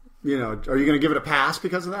so, are you going to give it a pass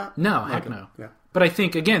because of that? No, heck no. Yeah. But I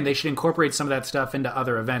think, again, they should incorporate some of that stuff into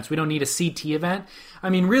other events. We don't need a CT event.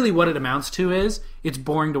 I mean, really what it amounts to is it's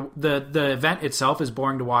boring to the event itself is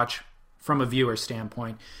boring to watch from a viewer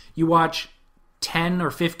standpoint. You watch 10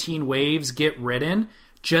 or 15 waves get ridden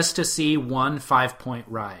just to see one 5-point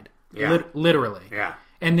ride. Yeah. Literally. Yeah.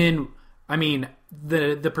 And then, I mean,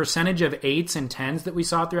 the percentage of 8s and 10s that we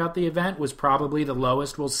saw throughout the event was probably the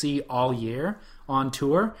lowest we'll see all year on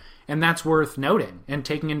tour. And that's worth noting and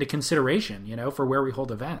taking into consideration, for where we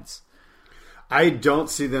hold events. I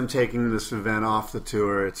don't see them taking this event off the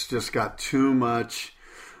tour. It's just got too much.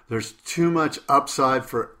 There's too much upside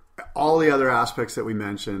for all the other aspects that we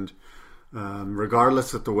mentioned.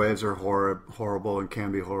 Regardless that the waves are horrible and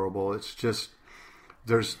can be horrible. It's just,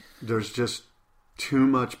 there's just too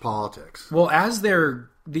much politics. Well, as they're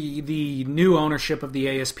the new ownership of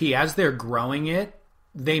the ASP, as they're growing it,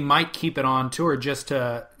 they might keep it on tour just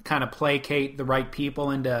to kind of placate the right people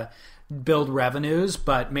and to build revenues.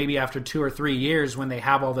 But maybe after 2 or 3 years, when they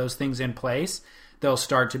have all those things in place, they'll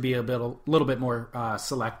start to be a little bit more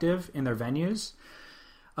selective in their venues.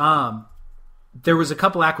 There was a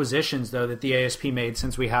couple acquisitions, though, that the ASP made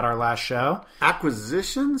since we had our last show.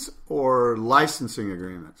 Acquisitions or licensing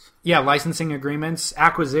agreements? Yeah, licensing agreements.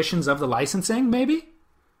 Acquisitions of the licensing, maybe?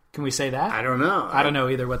 Can we say that? I don't know. I don't know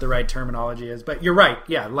either what the right terminology is, but you're right.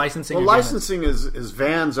 Yeah, licensing agreements. Licensing is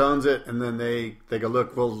Vans owns it, and then they go,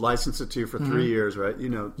 look, we'll license it to you for 3 years, right?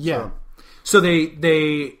 Yeah. So they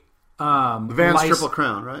the Vans Triple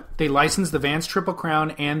Crown, right? They licensed the Vans Triple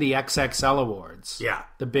Crown and the XXL Awards. Yeah.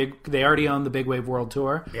 They already own the Big Wave World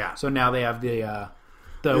Tour. Yeah. So now they have the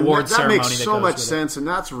award ceremony. That makes so much sense, and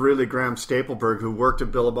that's really Graham Stapleberg, who worked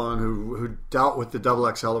at Billabong, who dealt with the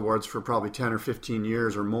XXL Awards for probably 10 or 15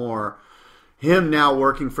 years or more. Him now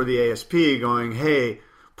working for the ASP going, hey,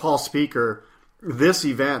 Paul Speaker, this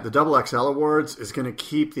event, the XXL Awards, is going to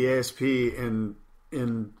keep the ASP in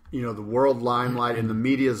the world limelight, in the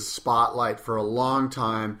media's spotlight for a long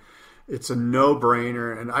time. it's a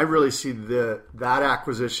no-brainer, and I really see that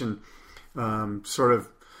acquisition sort of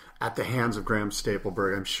at the hands of Graham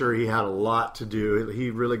Stapleberg. I'm sure he had a lot to do.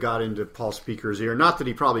 He really got into Paul Speaker's ear. Not that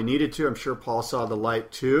he probably needed to. I'm sure Paul saw the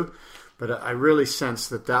light too. But I really sense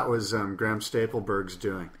that was Graham Stapleberg's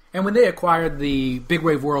doing. And when they acquired the Big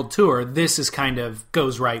Wave World Tour, this is kind of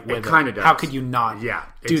goes right with it. Kind of does. How could you not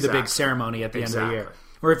do the big ceremony at the end of the year?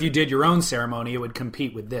 Or if you did your own ceremony, it would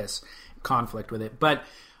compete with this, conflict with it. But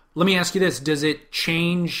let me ask you this. Does it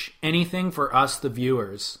change anything for us, the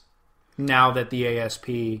viewers, now that the ASP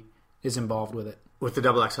is involved with it? With the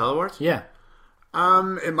XXL Awards? Yeah.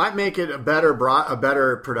 It might make it a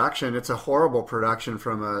better production. It's a horrible production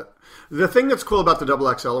the thing that's cool about the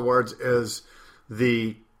XXL Awards is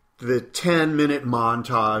the 10-minute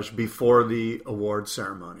montage before the award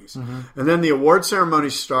ceremonies. Mm-hmm. And then the award ceremony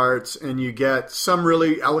starts and you get some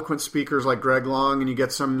really eloquent speakers like Greg Long and you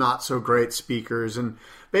get some not so great speakers. And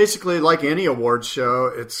basically, like any awards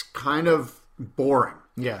show, it's kind of boring.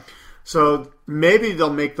 Yeah. So maybe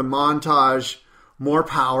they'll make the montage more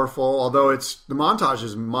powerful, although the montage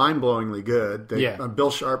is mind-blowingly good.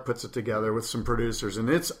 Bill Sharp puts it together with some producers, and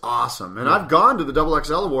it's awesome. And I've gone to the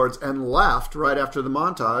XXL Awards and left right after the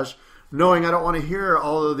montage, knowing I don't want to hear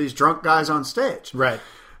all of these drunk guys on stage. Right.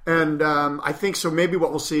 And I think so maybe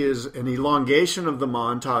what we'll see is an elongation of the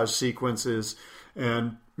montage sequences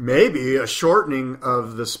and maybe a shortening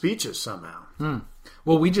of the speeches somehow.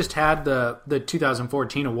 Well, we just had the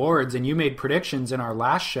 2014 awards, and you made predictions in our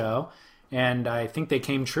last show, and I think they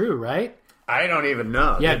came true, right? I don't even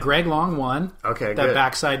know. Yeah, Greg Long won. Okay, that good.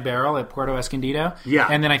 backside barrel at Puerto Escondido. Yeah.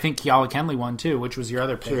 And then I think Keala Kenley won, too, which was your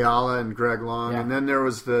other pick. Keala and Greg Long. Yeah. And then there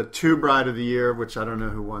was the Two Bride of the Year, which I don't know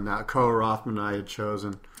who won that. Koa Rothman I had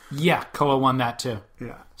chosen. Yeah, Koa won that, too.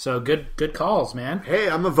 Yeah. So good calls, man. Hey,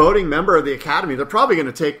 I'm a voting member of the Academy. They're probably going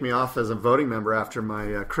to take me off as a voting member after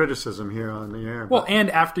my criticism here on the air. Well, and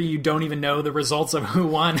after you don't even know the results of who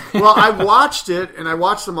won. Well, I watched it, and I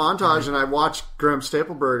watched the montage, and I watched Graham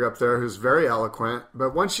Stapleberg up there, who's very eloquent.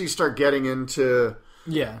 But once you start getting into...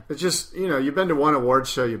 Yeah. It's just, you've been to one award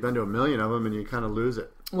show, you've been to a million of them, and you kind of lose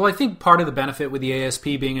it. Well, I think part of the benefit with the ASP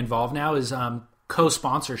being involved now is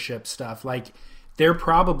co-sponsorship stuff. Like...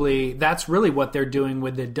 that's really what they're doing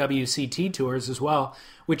with the WCT tours as well,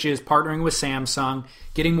 which is partnering with Samsung,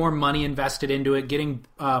 getting more money invested into it, getting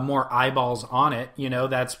more eyeballs on it.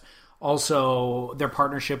 That's also their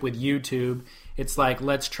partnership with YouTube. It's like,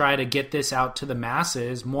 let's try to get this out to the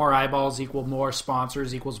masses. More eyeballs equal more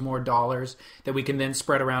sponsors equals more dollars that we can then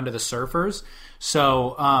spread around to the surfers.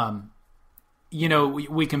 So,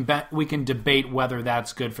 we can debate whether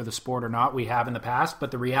that's good for the sport or not. We have in the past,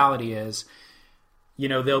 but the reality is,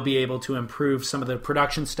 they'll be able to improve some of the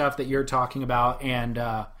production stuff that you're talking about and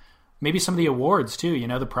maybe some of the awards too,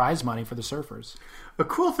 the prize money for the surfers. A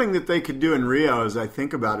cool thing that they could do in Rio, as I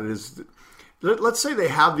think about it, is let's say they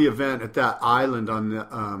have the event at that island on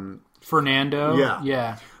the... Fernando?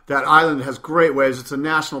 Yeah. That island has great waves. It's a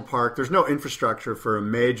national park. There's no infrastructure for a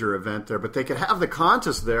major event there, but they could have the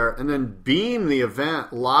contest there and then beam the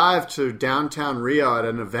event live to downtown Rio at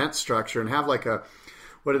an event structure and have like a...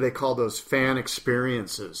 What do they call those fan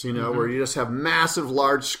experiences, where you just have massive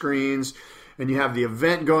large screens and you have the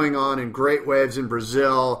event going on in great waves in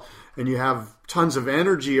Brazil and you have tons of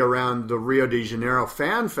energy around the Rio de Janeiro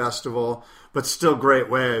Fan Festival, but still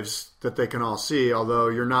great waves that they can all see, although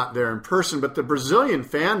you're not there in person. But the Brazilian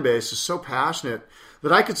fan base is so passionate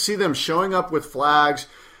that I could see them showing up with flags,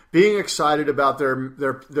 being excited about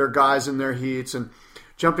their guys in their heats and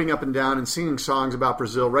jumping up and down and singing songs about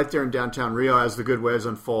Brazil right there in downtown Rio as the good waves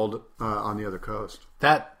unfold on the other coast.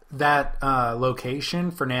 That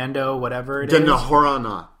location, Fernando, whatever it is. De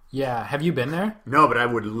Noronha. Yeah. Have you been there? No, but I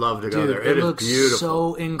would love to go there. It looks beautiful.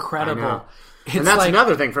 So incredible. And that's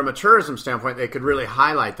another thing. From a tourism standpoint, they could really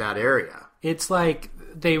highlight that area. It's like,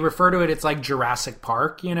 they refer to it, it's like Jurassic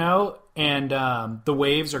Park, and the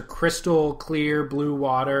waves are crystal clear blue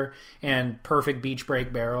water and perfect beach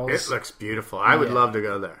break barrels. It looks beautiful. I would love to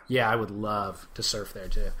go there. Yeah, I would love to surf there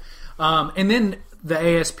too. And then the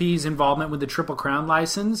ASP's involvement with the Triple Crown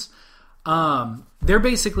license, they're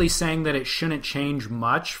basically saying that it shouldn't change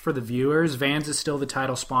much for the viewers. Vans is still the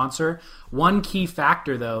title sponsor. One key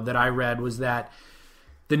factor, though, that I read was that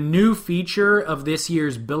the new feature of this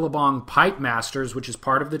year's Billabong Pipe Masters, which is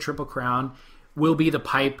part of the Triple Crown, will be the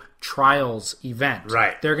Pipe Trials event.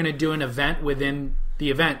 Right. They're going to do an event within the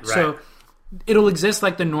event. Right. So it'll exist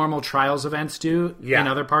like the normal trials events do in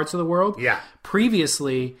other parts of the world. Yeah.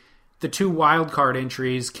 Previously, the 2 wild card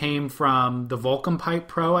entries came from the Vulcan Pipe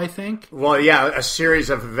Pro, I think. Well, yeah, a series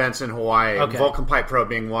of events in Hawaii. Okay. Vulcan Pipe Pro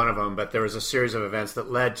being one of them, but there was a series of events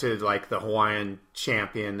that led to like the Hawaiian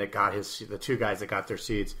champion that got the 2 guys that got their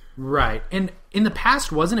seeds. Right. And in the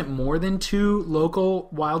past, wasn't it more than 2 local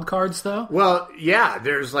wild cards, though? Well, yeah,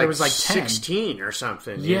 there was like 10. 16 or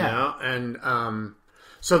something, Yeah. you know? And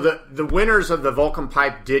so the winners of the Vulcan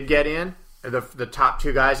Pipe did get in, the top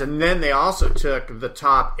 2 guys, and then they also took the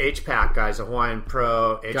top HPAC guys, the Hawaiian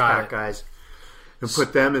Pro HPAC guys, and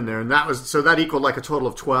put them in there. And that equaled like a total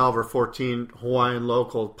of 12 or 14 Hawaiian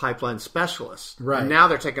local pipeline specialists. Right. And now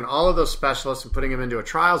they're taking all of those specialists and putting them into a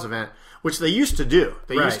trials event, which they used to do.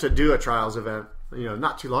 They used to do a trials event,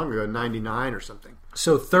 not too long ago, 99 or something.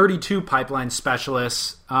 So 32 pipeline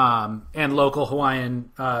specialists and local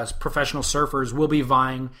Hawaiian professional surfers will be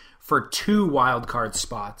vying for 2 wildcard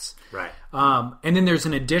spots. Right. And then there's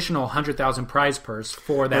an additional 100,000 prize purse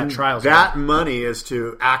for that trials. That money is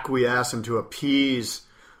to acquiesce and to appease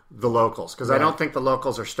the locals, because I don't think the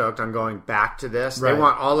locals are stoked on going back to this. They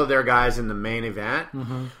want all of their guys in the main event.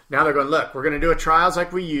 Mm-hmm. Now they're going, look, we're going to do a trials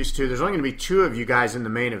like we used to. There's only going to be 2 of you guys in the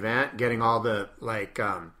main event getting all the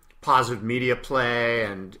positive media play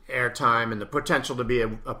and airtime and the potential to be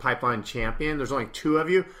a pipeline champion. There's only 2 of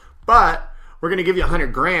you, but we're going to give you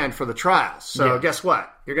 $100,000 for the trials. So guess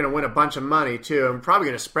what? You're going to win a bunch of money too. I'm probably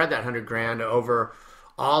going to spread that $100,000 over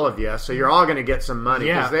all of you. So you're all going to get some money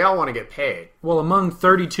because they all want to get paid. Well, among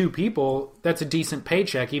 32 people, that's a decent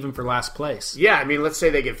paycheck even for last place. Yeah, I mean, let's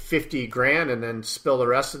say they get $50,000 and then spill the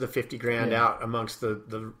rest of the $50,000 out amongst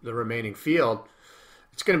the remaining field.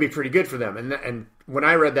 It's going to be pretty good for them. And when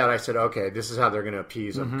I read that, I said, okay, this is how they're going to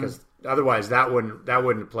appease them, because otherwise that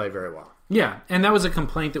wouldn't play very well. Yeah, and that was a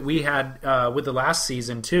complaint that we had with the last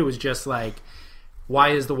season too. Was just like, why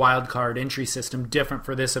is the wild card entry system different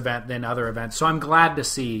for this event than other events? So I'm glad to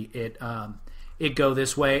see it go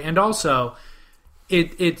this way, and also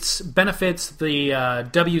it benefits the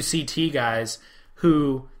WCT guys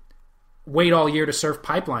who wait all year to surf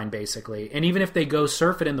pipeline, basically. And even if they go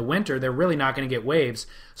surf it in the winter, they're really not going to get waves.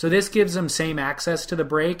 So this gives them same access to the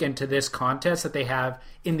break and to this contest that they have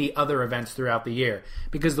in the other events throughout the year.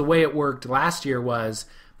 Because the way it worked last year was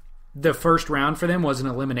the first round for them was an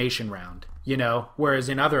elimination round, whereas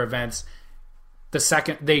in other events, the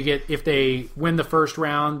second if they win the first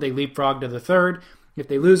round, they leapfrog to the third. If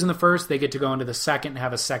they lose in the first, they get to go into the second and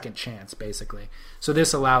have a second chance, basically. So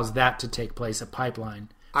this allows that to take place at pipeline.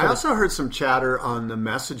 I also heard some chatter on the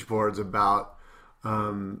message boards about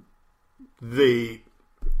the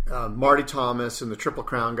Marty Thomas and the Triple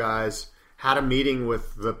Crown guys had a meeting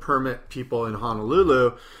with the permit people in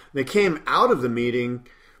Honolulu. They came out of the meeting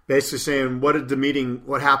basically saying, what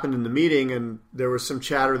happened in the meeting? And there was some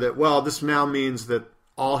chatter that, well, this now means that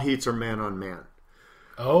all heats are man on man.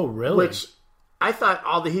 Oh, really? Which I thought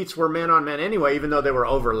all the heats were man on man anyway, even though they were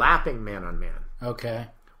overlapping man on man. Okay.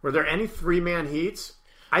 Were there any 3-man heats?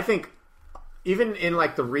 I think even in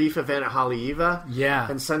like the Reef event at Haleiwa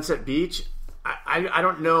and Sunset Beach, I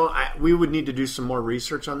don't know. We would need to do some more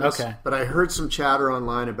research on this. Okay. But I heard some chatter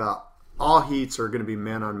online about all heats are going to be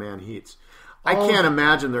man-on-man heats. I can't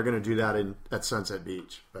imagine they're going to do that at Sunset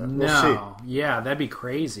Beach. But we'll see. Yeah, that'd be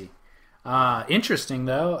crazy. Interesting,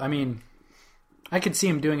 though. I mean, I could see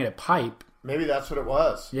him doing it at Pipe. Maybe that's what it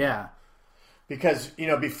was. Yeah. Because,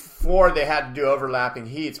 before they had to do overlapping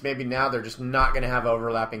heats, maybe now they're just not going to have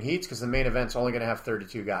overlapping heats because the main event's only going to have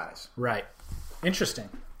 32 guys. Right. Interesting.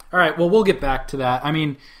 All right, well, we'll get back to that. I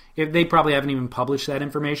mean, if they probably haven't even published that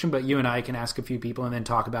information, but you and I can ask a few people and then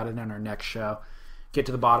talk about it on our next show. Get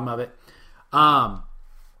to the bottom of it.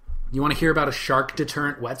 You want to hear about a shark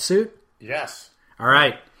deterrent wetsuit? Yes. All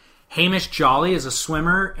right. Hamish Jolly is a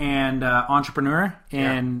swimmer and entrepreneur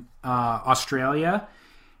in Australia.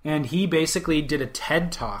 And he basically did a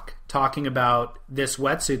TED Talk talking about this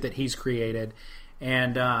wetsuit that he's created.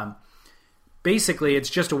 And basically it's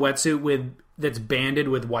just a wetsuit that's banded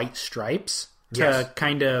with white stripes to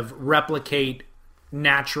kind of replicate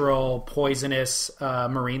natural poisonous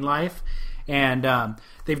marine life. And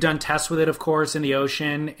they've done tests with it, of course, in the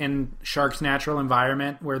ocean in sharks' natural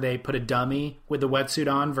environment where they put a dummy with the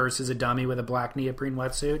wetsuit on versus a dummy with a black neoprene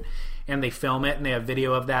wetsuit. And they film it, and they have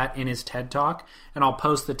video of that in his TED Talk. And I'll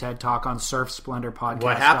post the TED Talk on surfsplendorpodcast.com.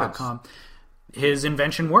 What happens? His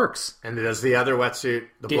invention works. And does the other wetsuit,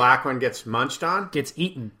 black one gets munched on? Gets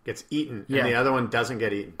eaten. And the other one doesn't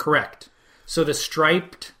get eaten. Correct. So the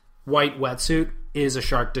striped white wetsuit is a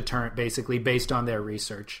shark deterrent, basically, based on their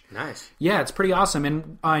research. Nice. Yeah, it's pretty awesome.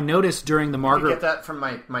 And I noticed during the Margaret... You get that from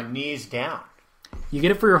my knees down. You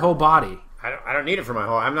get it for your whole body. I don't need it for my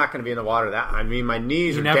whole. I'm not going to be in the water that. I mean, my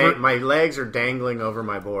knees are my legs are dangling over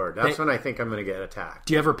my board. That's when I think I'm going to get attacked.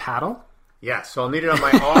 Do you ever paddle? Yes, so I'll need it on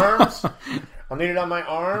my arms. I'll need it on my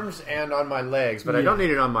arms and on my legs, but I don't need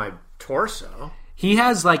it on my torso. He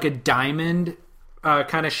has like a diamond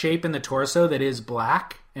kind of shape in the torso that is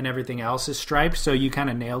black, and everything else is striped. So you kind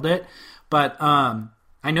of nailed it. But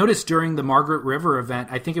I noticed during the Margaret River event,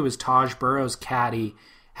 I think it was Taj Burrow's caddy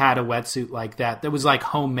had a wetsuit like that. That was like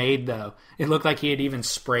homemade though. It looked like he had even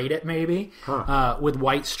sprayed it maybe with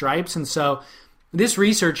white stripes. And so this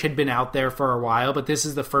research had been out there for a while, but this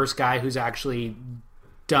is the first guy who's actually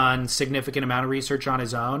done significant amount of research on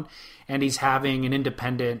his own. And he's having an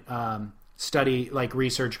independent study, like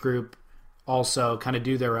research group also kind of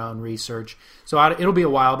do their own research. So it'll be a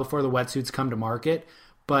while before the wetsuits come to market.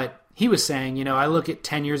 But he was saying, I look at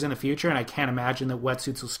 10 years in the future and I can't imagine that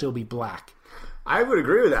wetsuits will still be black. I would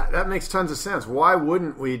agree with that. That makes tons of sense. Why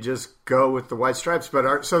wouldn't we just go with the white stripes?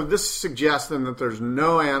 But so this suggests then that there's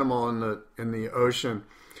no animal in the ocean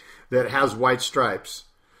that has white stripes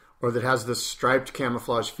or that has this striped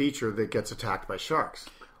camouflage feature that gets attacked by sharks.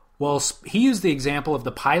 Well, he used the example of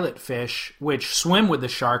the pilot fish, which swim with the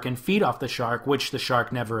shark and feed off the shark, which the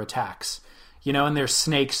shark never attacks. And there's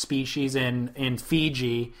snake species in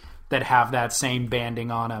Fiji that have that same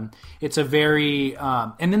banding on them. It's a very...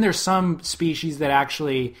 and then there's some species that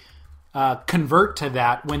actually convert to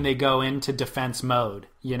that when they go into defense mode.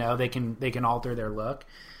 They can alter their look.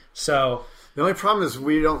 So the only problem is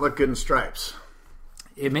we don't look good in stripes.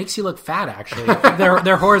 It makes you look fat, actually.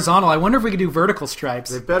 They're horizontal. I wonder if we could do vertical stripes.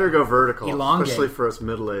 They better go vertical, elongate. Especially for us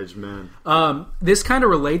middle-aged men. This kind of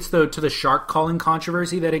relates, though, to the shark calling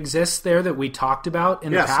controversy that exists there that we talked about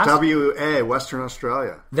in the past. Yes, WA, Western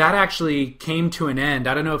Australia. That actually came to an end.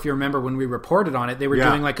 I don't know if you remember when we reported on it. They were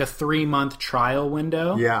doing like a 3-month trial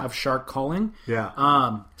window of shark calling.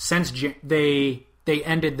 Yeah. Since they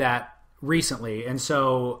ended that recently. And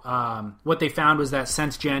so what they found was that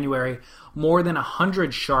since January, more than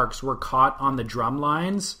 100 sharks were caught on the drum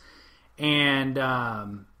lines. And I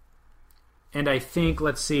think,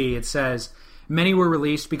 let's see, it says many were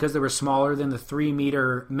released because they were smaller than the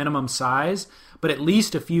 3-meter minimum size, but at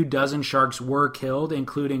least a few dozen sharks were killed,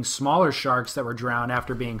 including smaller sharks that were drowned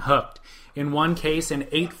after being hooked. In one case, an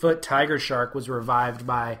 8-foot tiger shark was revived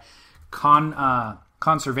by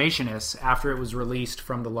conservationists after it was released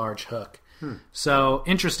from the large hook. So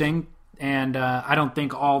interesting, and I don't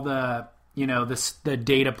think all the the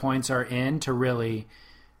data points are in to really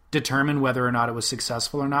determine whether or not it was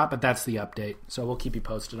successful or not, but that's the update. So we'll keep you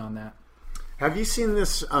posted on that. Have you seen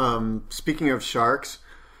this, speaking of sharks,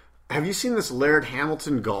 have you seen this Laird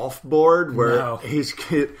Hamilton golf board? Where no.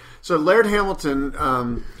 So Laird Hamilton,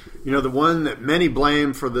 the one that many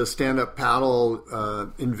blame for the stand-up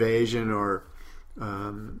paddle invasion or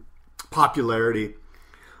popularity,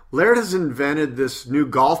 Laird has invented this new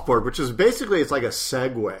golf board, which is basically, it's like a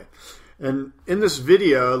Segway. And in this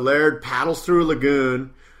video, Laird paddles through a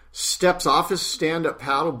lagoon, steps off his stand-up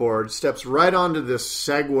paddleboard, steps right onto this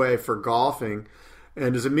Segway for golfing,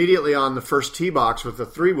 and is immediately on the first tee box with a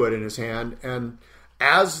 3-wood in his hand. And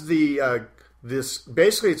as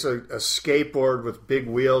basically it's a skateboard with big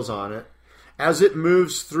wheels on it. As it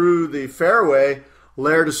moves through the fairway,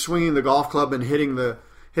 Laird is swinging the golf club and hitting the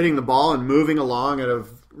ball and moving along at a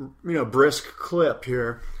brisk clip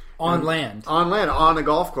here. On land, on a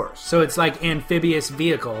golf course. So it's like amphibious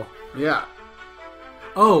vehicle. Yeah.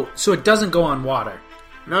 Oh, so it doesn't go on water.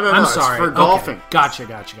 No. I'm sorry. It's for golfing. Okay.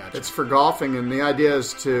 Gotcha. It's for golfing, and the idea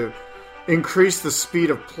is to increase the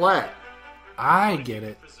speed of play. I get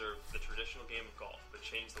it. Preserve the traditional game of golf, but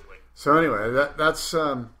change the way. So anyway, that's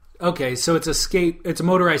okay. So it's a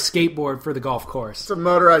motorized skateboard for the golf course. It's a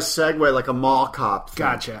motorized Segway, like a mall cop thing.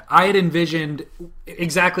 Gotcha. I had envisioned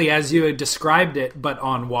exactly as you had described it, but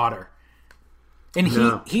on water. And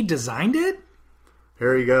he designed it?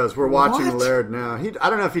 Here he goes. We're watching What? Laird now. I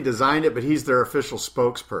don't know if he designed it, but he's their official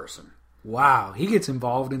spokesperson. Wow. He gets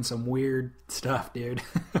involved in some weird stuff, dude.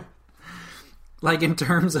 Like in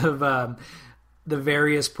terms of the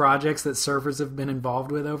various projects that surfers have been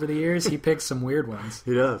involved with over the years, he picks some weird ones.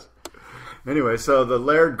 He does. Anyway, so the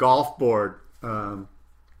Laird golf board,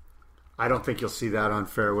 I don't think you'll see that on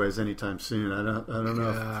fairways anytime soon. I don't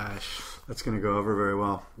know if that's going to go over very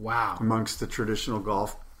well. Wow. Amongst the traditional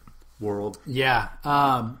golf world. Yeah.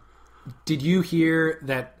 Did you hear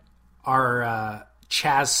that our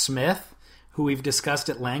Chaz Smith, who we've discussed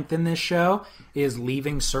at length in this show, is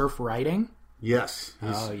leaving surf writing? Yes.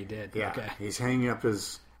 Oh, you did. Yeah. Okay. He's hanging up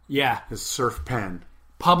his surf pen.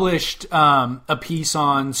 published a piece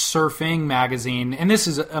on Surfing magazine, and this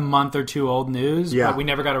is a month or two old news, but we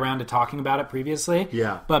never got around to talking about it previously.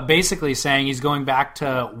 Yeah. But basically saying he's going back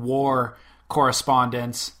to war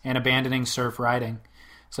correspondence and abandoning surf writing.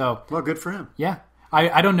 So, well, good for him. Yeah.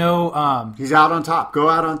 I don't know. He's out on top. Go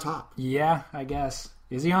out on top. Yeah, I guess.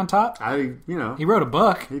 Is he on top? He wrote a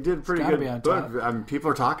book. He did a pretty good book. I mean,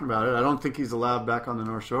 people are talking about it. I don't think he's allowed back on the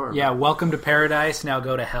North Shore. Yeah, Welcome to Paradise, Now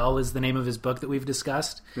Go to Hell is the name of his book that we've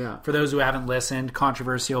discussed. Yeah. For those who haven't listened,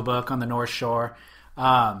 controversial book on the North Shore.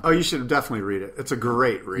 You should definitely read it. It's a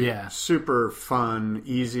great read. Yeah. Super fun,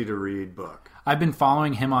 easy to read book. I've been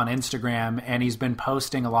following him on Instagram, and he's been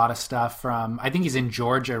posting a lot of stuff from, I think he's in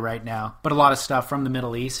Georgia right now, but a lot of stuff from the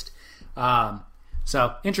Middle East.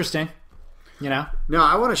 So, interesting. Now,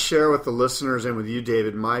 I want to share with the listeners and with you,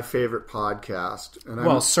 David, my favorite podcast.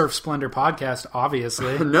 And Surf Splendor podcast,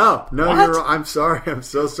 obviously. No, I'm sorry. I'm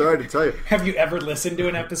so sorry to tell you. Have you ever listened to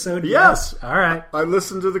an episode? Yes. All right. I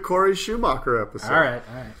listened to the Corey Schumacher episode. All right.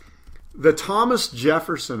 The Thomas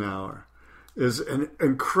Jefferson Hour is an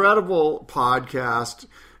incredible podcast.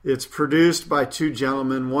 It's produced by two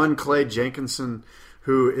gentlemen. One, Clay Jenkinson,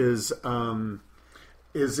 who is a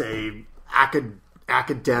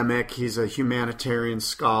academic. He's a humanitarian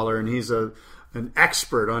scholar, and he's an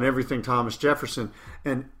expert on everything Thomas Jefferson.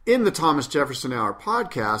 And in the Thomas Jefferson Hour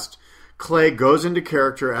podcast, Clay goes into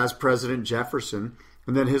character as President Jefferson,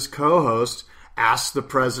 and then his co-host asks the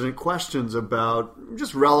president questions about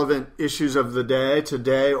just relevant issues of the day,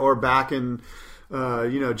 today, or back in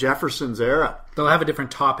Jefferson's era. They'll have a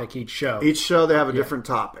different topic each show. Each show they have a different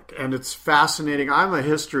topic, and it's fascinating. I'm a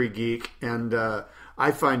history geek, and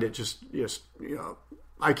I find it just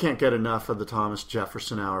I can't get enough of the Thomas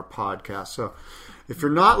Jefferson Hour podcast. So if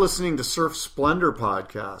you're not listening to Surf Splendor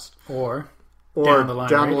podcast or Down the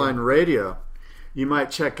Line Radio, you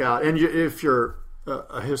might check out, and if you're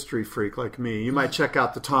a history freak like me, you might check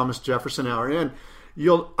out the Thomas Jefferson Hour, and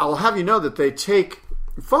I'll have you know that they take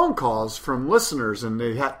phone calls from listeners, and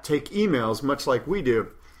they take emails much like we do.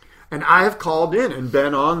 And I have called in and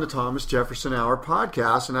been on the Thomas Jefferson Hour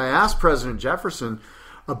podcast, and I asked President Jefferson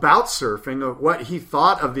about surfing, of what he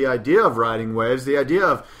thought of the idea of riding waves, the idea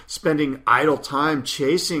of spending idle time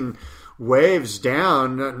chasing waves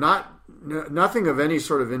down, nothing of any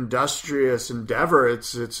sort of industrious endeavor.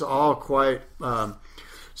 It's all quite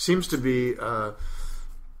seems to be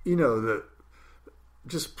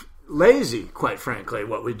just lazy, quite frankly,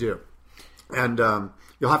 what we do. And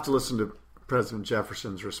you'll have to listen to President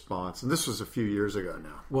Jefferson's response, and this was a few years ago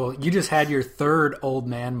now. Well, you just had your third old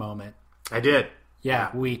man moment. I did.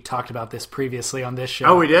 Yeah, we talked about this previously on this show.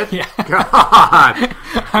 Oh, we did? Yeah. God.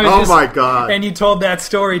 My God. And you told that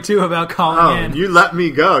story, too, about calling in. You let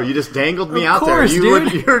me go. You just dangled me out there.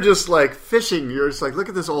 You were just like fishing. You were just like, look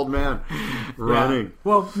at this old man running. Yeah.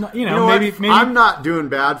 Well, maybe I'm not doing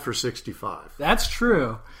bad for 65. That's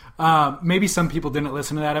true. Maybe some people didn't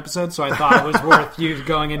listen to that episode, so I thought it was worth you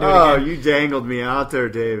going into it again. Oh, you dangled me out there,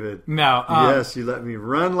 David. No. Yes, you let me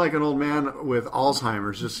run like an old man with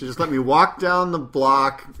Alzheimer's. Just let me walk down the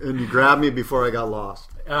block, and you grabbed me before I got lost.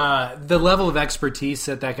 The level of expertise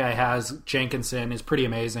that guy has, Jenkinson, is pretty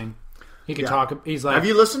amazing. He can talk. He's like, have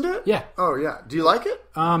you listened to it? Yeah. Oh, yeah. Do you like it?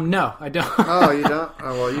 No, I don't. Oh, you don't?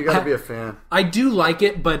 Oh, well, you got to be a fan. I do like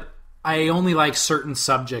it, but I only like certain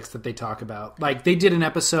subjects that they talk about. Like, they did an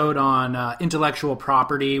episode on intellectual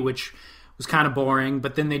property, which was kind of boring,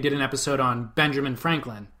 but then they did an episode on Benjamin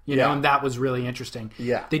Franklin, know, and that was really interesting.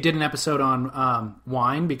 Yeah. They did an episode on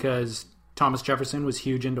wine, because Thomas Jefferson was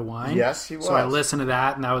huge into wine. Yes, he was. So I listened to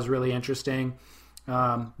that, and that was really interesting.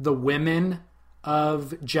 The women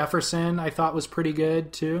of Jefferson, I thought, was pretty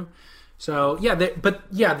good, too. So,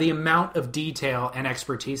 the amount of detail and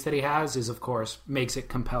expertise that he has is, of course, makes it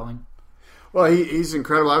compelling. Well, he's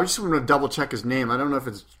incredible. I just want to double check his name. I don't know if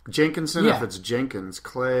it's Jenkinson or if it's Jenkins.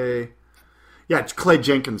 Clay. Yeah, it's Clay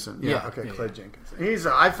Jenkinson. Clay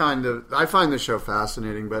Jenkinson. I find the show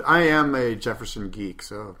fascinating, but I am a Jefferson geek,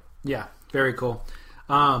 so yeah, very cool.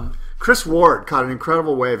 Chris Ward caught an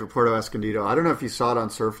incredible wave at Puerto Escondido. I don't know if you saw it on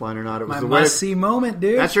Surfline or not. It was my must-see moment,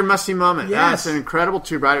 dude. That's your must-see moment. Yes. Yeah, it's an incredible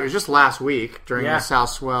tube ride. It was just last week during the South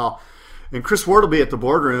Swell. And Chris Ward will be at the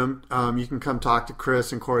boardroom. You can come talk to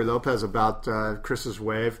Chris and Corey Lopez about Chris's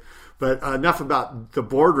wave. But enough about the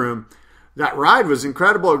boardroom. That ride was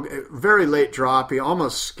incredible. Very late drop. He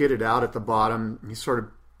almost skidded out at the bottom. He sort of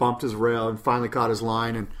bumped his rail and finally caught his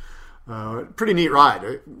line. And pretty neat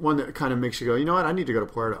ride. One that kind of makes you go, you know what? I need to go to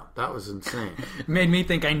Puerto. That was insane. It made me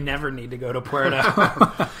think I never need to go to Puerto.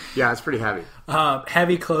 Yeah, it's pretty heavy.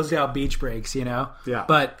 Heavy closed out beach breaks, you know? Yeah.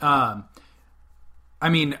 But, I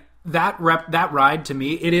mean, that ride to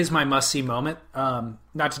me, it is my must-see moment.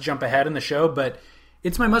 Not to jump ahead in the show, but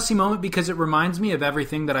it's my must-see moment because it reminds me of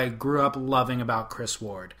everything that I grew up loving about Chris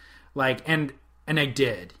Ward. Like, and I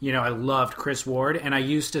did. You know, I loved Chris Ward, and I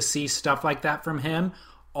used to see stuff like that from him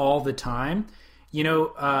all the time. You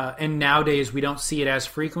know, and nowadays we don't see it as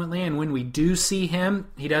frequently, and when we do see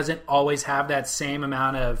him, he doesn't always have that same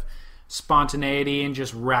amount of spontaneity and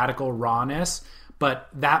just radical rawness. But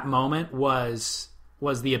that moment was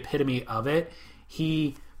the epitome of it.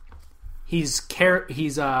 He's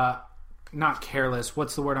not careless.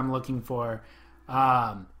 What's the word I'm looking for?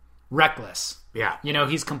 Reckless. Yeah. You know,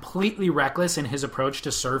 he's completely reckless in his approach to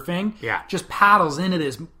surfing. Yeah. Just paddles into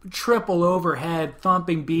this triple overhead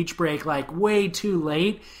thumping beach break like way too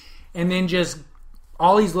late. And then just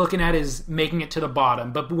all he's looking at is making it to the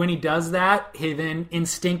bottom. But when he does that, he then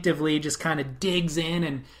instinctively just kind of digs in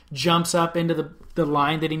and jumps up into the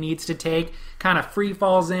line that he needs to take, kind of free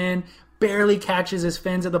falls in, barely catches his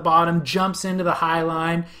fins at the bottom, jumps into the high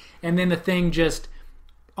line, and then the thing just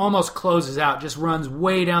almost closes out, just runs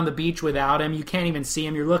way down the beach without him. You can't even see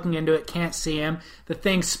him. You're looking into it, can't see him. The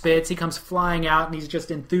thing spits. He comes flying out, and he's just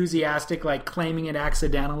enthusiastic, like claiming it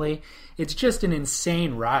accidentally. It's just an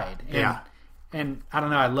insane ride. And I don't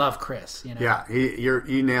know. I love Chris. You know? Yeah,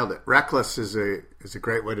 you nailed it. Reckless is a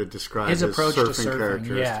great way to describe his approach surfing to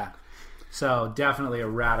surfing. Yeah. So definitely a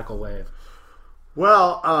radical wave.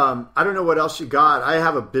 Well, I don't know what else you got. I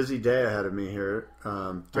have a busy day ahead of me here,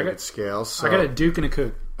 David Scales. So. I got a Duke and a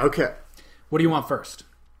Kook. Okay. What do you want first?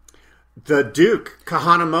 The Duke,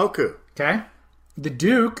 Kahanamoku. Okay. The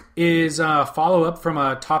Duke is a follow-up from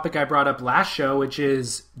a topic I brought up last show, which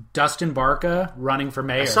is Dustin Barca running for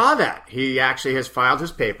mayor. I saw that. He actually has filed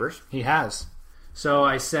his papers. He has. So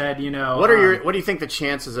I said, you know... What do you think the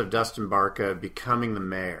chances of Dustin Barca becoming the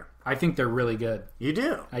mayor? I think they're really good. You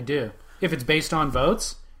do? I do. If it's based on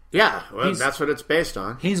votes? Yeah, well, that's what it's based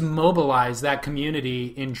on. He's mobilized that community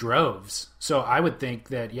in droves. So I would think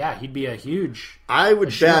that, yeah, he'd be a huge... I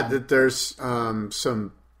would bet that there's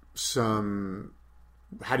some,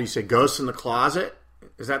 how do you say, ghosts in the closet?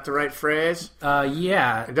 Is that the right phrase?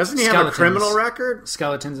 Yeah. Doesn't he have a criminal record?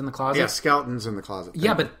 Skeletons in the closet? Yeah, skeletons in the closet.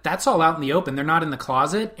 Yeah, but that's all out in the open. They're not in the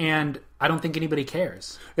closet, and I don't think anybody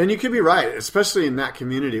cares. And you could be right, especially in that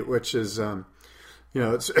community, which is...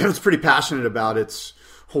 it's pretty passionate about its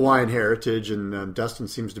Hawaiian heritage, and Dustin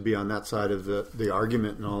seems to be on that side of the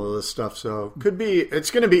argument and all of this stuff. So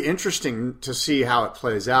it's going to be interesting to see how it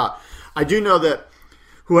plays out. I do know that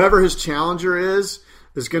whoever his challenger is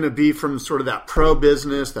going to be from sort of that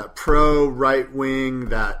pro-business, that pro-right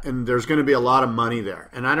wing, and there's going to be a lot of money there.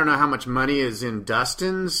 And I don't know how much money is in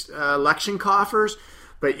Dustin's election coffers,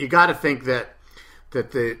 but you got to think that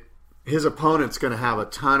his opponent's going to have a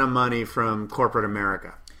ton of money from corporate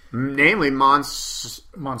America, namely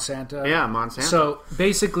Monsanto. Yeah, Monsanto. So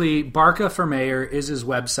basically, Barca for Mayor is his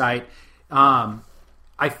website.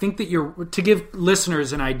 I think that to give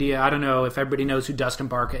listeners an idea, I don't know if everybody knows who Dustin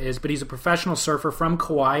Barca is, but he's a professional surfer from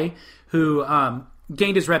Kauai who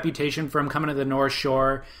gained his reputation from coming to the North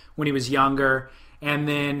Shore when he was younger, and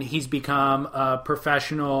then he's become a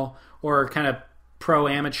professional or kind of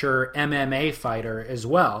pro-amateur MMA fighter as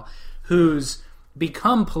well, who's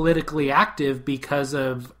become politically active because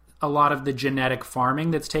of a lot of the genetic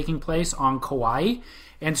farming that's taking place on Kauai.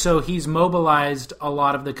 And so he's mobilized a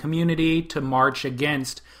lot of the community to march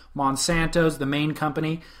against Monsanto's, the main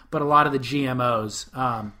company, but a lot of the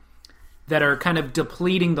GMOs that are kind of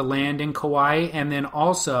depleting the land in Kauai. And then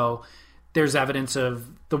also there's evidence of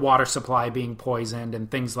the water supply being poisoned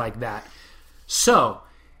and things like that. So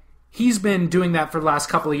he's been doing that for the last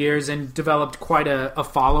couple of years and developed quite a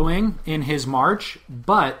following in his march.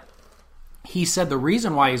 But he said the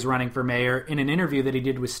reason why he's running for mayor in an interview that he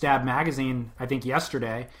did with Stab Magazine, I think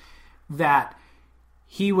yesterday, that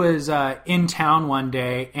he was in town one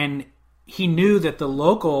day and he knew that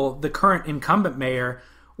the current incumbent mayor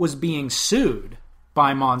was being sued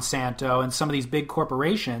by Monsanto and some of these big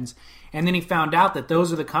corporations. And then he found out that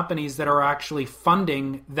those are the companies that are actually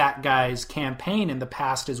funding that guy's campaign in the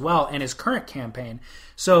past as well, and his current campaign.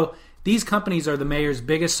 So these companies are the mayor's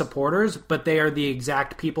biggest supporters, but they are the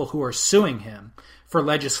exact people who are suing him for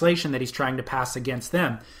legislation that he's trying to pass against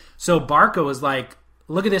them. So Barca was like,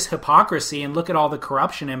 look at this hypocrisy and look at all the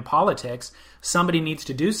corruption in politics. Somebody needs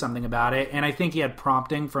to do something about it. And I think he had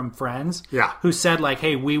prompting from friends who said, like,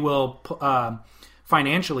 hey, we will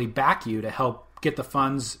financially back you to help get the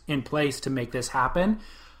funds in place to make this happen.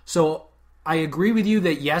 So I agree with you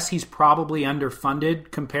that, yes, he's probably underfunded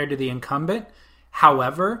compared to the incumbent.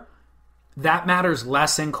 However, that matters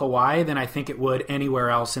less in Kauai than I think it would anywhere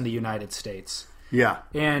else in the United States. Yeah.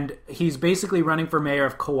 And he's basically running for mayor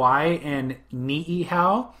of Kauai and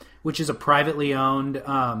Niihau, which is a privately owned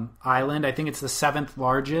island. I think it's the 7th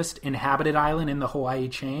largest inhabited island in the Hawaii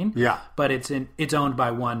chain. Yeah. But it's owned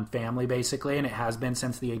by one family, basically, and it has been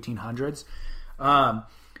since the 1800s.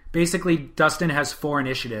 Basically, Dustin has 4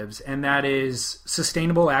 initiatives, and that is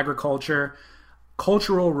sustainable agriculture,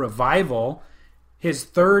 cultural revival. His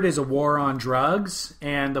 3rd is a war on drugs,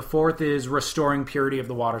 and the 4th is restoring purity of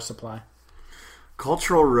the water supply.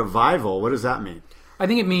 Cultural revival, what does that mean? I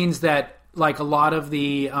think it means that like a lot of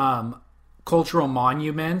the cultural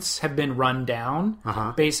monuments have been run down,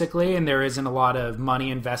 basically, and there isn't a lot of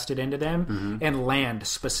money invested into them. Mm-hmm. And land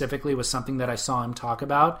specifically was something that I saw him talk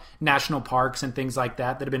about. National parks and things like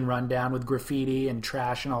that have been run down with graffiti and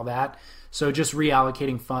trash and all that. So just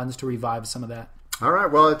reallocating funds to revive some of that. All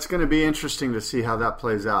right, well, it's going to be interesting to see how that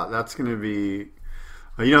plays out. That's going to be,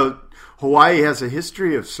 Hawaii has a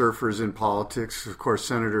history of surfers in politics. Of course,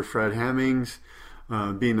 Senator Fred Hemmings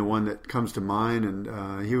being the one that comes to mind,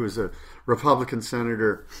 and he was a Republican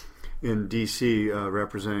senator in D.C.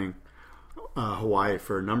 Representing Hawaii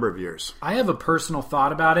for a number of years. I have a personal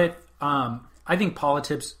thought about it. I think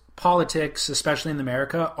politics, especially in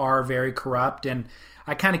America, are very corrupt, and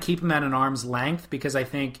I kind of keep them at an arm's length because I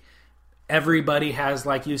think everybody has,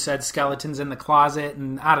 like you said, skeletons in the closet,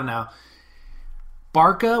 and I don't know.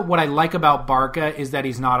 Barca, what I like about Barca is that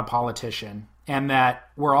he's not a politician, and that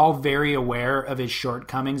we're all very aware of his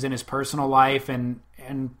shortcomings in his personal life and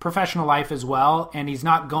professional life as well, and he's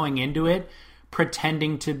not going into it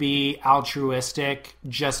pretending to be altruistic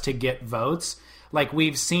just to get votes. Like,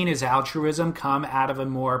 we've seen his altruism come out of a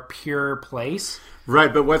more pure place.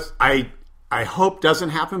 Right, but what I hope doesn't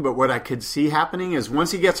happen, but what I could see happening is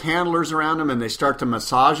once he gets handlers around him and they start to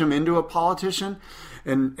massage him into a politician,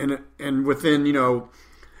 and within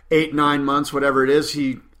 8-9 months, whatever it is,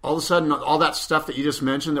 he all of a sudden all that stuff that you just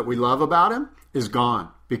mentioned that we love about him is gone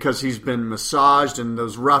because he's been massaged and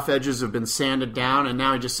those rough edges have been sanded down, and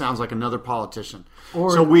now he just sounds like another politician.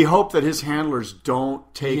 So we hope that his handlers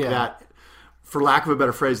don't take that, for lack of a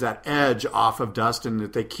better phrase, that edge off of Dustin,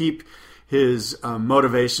 that they keep his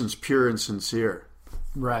motivations pure and sincere.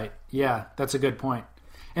 Right. Yeah, that's a good point.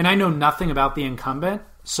 And I know nothing about the incumbent,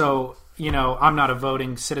 so, I'm not a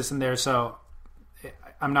voting citizen there, so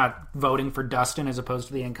I'm not voting for Dustin as opposed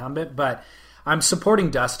to the incumbent, but I'm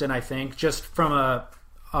supporting Dustin, I think, just from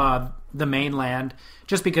the mainland,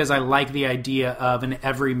 just because I like the idea of an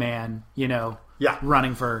everyman,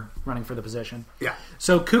 running for the position. Yeah.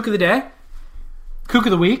 So, Kook of the day. Kook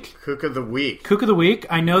of the week. Kook of the week. Kook of the week.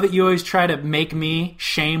 I know that you always try to make me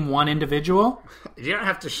shame one individual. You don't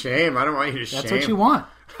have to shame. I don't want you to shame. That's what you want.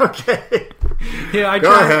 Okay. Yeah, I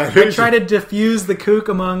try to diffuse the kook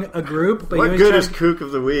among a group. But what good is Kook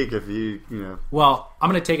of the week if you. Well, I'm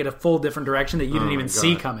going to take it a full different direction that you didn't even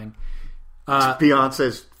see coming. It's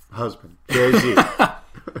Beyonce's husband, Jay-Z.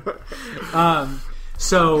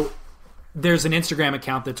 So there's an Instagram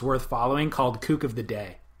account that's worth following called Kook of the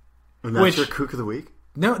Day. And that's your Kook of the week?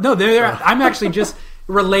 No, I'm actually just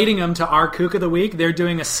relating them to our Kook of the week. They're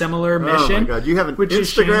doing a similar mission. Oh my God! You have an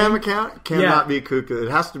Instagram account? It cannot be Kook. It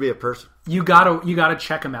has to be a person. You gotta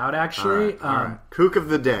check them out. Actually, all right. Kook of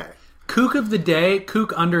the day. Kook of the day.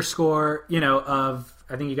 Kook underscore.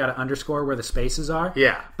 I think you got to underscore where the spaces are.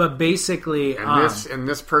 Yeah. But basically, and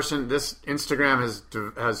this person, this Instagram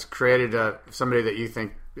has created somebody that you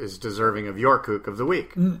think is deserving of your Kook of the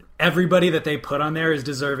week. Everybody that they put on there is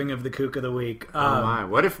deserving of the Kook of the week. Oh my!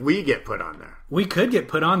 What if we get put on there? We could get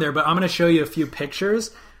put on there, but I'm going to show you a few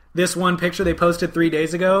pictures. This one picture they posted 3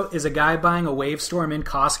 days ago is a guy buying a Wave Storm in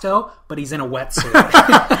Costco, but he's in a wetsuit.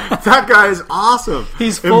 That guy is awesome.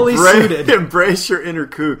 He's fully suited. Embrace your inner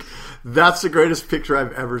kook. That's the greatest picture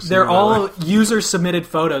I've ever seen. They're all user-submitted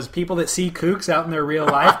photos. People that see kooks out in their real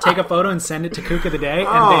life take a photo and send it to Kook of the Day.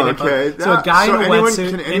 And okay. So a guy in a wetsuit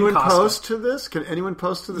Can anyone in Costco. Post to this? Can anyone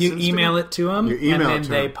post to this? You Instagram? email it to them, and then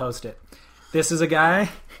they post it. This is a guy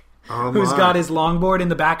who's got his longboard in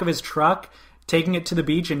the back of his truck, taking it to the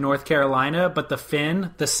beach in North Carolina, but the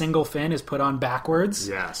single fin is put on backwards.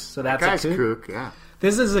 Yes. So that's that guy's a kook. Yeah.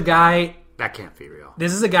 This is a guy... That can't be real.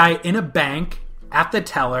 This is a guy in a bank at the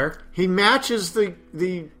teller. He matches the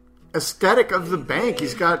aesthetic of the bank.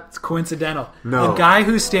 He's got... It's coincidental. No. A guy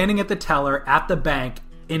who's standing at the teller at the bank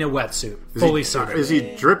in a wetsuit, fully suited. Is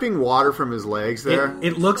he dripping water from his legs there?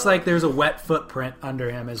 It looks like there's a wet footprint under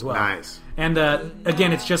him as well. Nice. And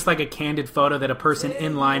again, it's just like a candid photo that a person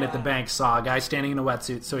in line at the bank saw, a guy standing in a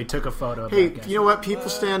wetsuit, so he took a photo of Hey, that guy. you know what? People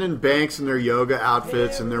stand in banks in their yoga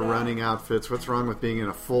outfits and their running outfits. What's wrong with being in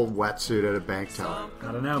a full wetsuit at a bank teller?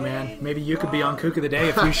 I don't know, man. Maybe you could be on Kook of the Day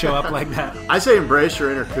if you show up like that. I say embrace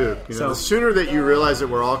your inner kook. The sooner that you realize that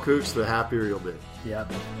we're all kooks, the happier you'll be.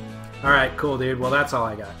 Yep. All right, cool, dude. Well, that's all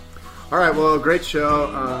I got. All right, well, great show.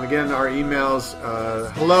 Again, our emails,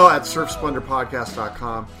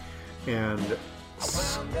 hello@surfsplendorpodcast.com and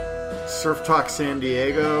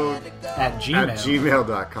surftalksandiego at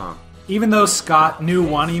gmail.com. Even though Scott knew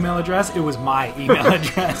one email address, it was my email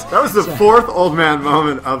address. That was the fourth old man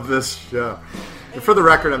moment of this show. And for the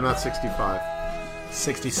record, I'm not 65.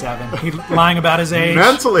 67. He's lying about his age.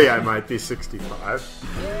 Mentally, I might be 65.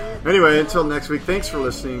 Anyway, until next week, thanks for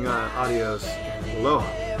listening. Adios. Aloha.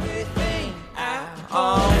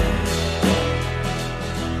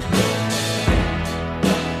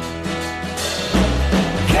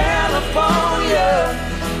 California,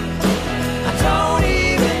 I don't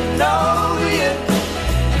even know you,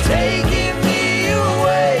 taking me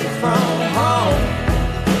away from home.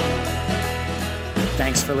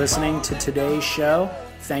 Thanks for listening to today's show.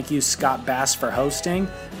 Thank you, Scott Bass, for hosting.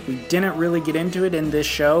 We didn't really get into it in this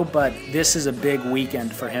show, but this is a big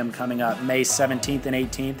weekend for him coming up. May 17th and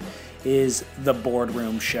 18th is the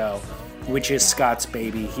Boardroom Show, which is Scott's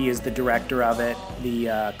baby. He is the director of it,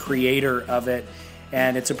 the creator of it,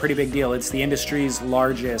 and it's a pretty big deal. It's the industry's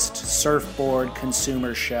largest surfboard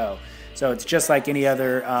consumer show. So it's just like any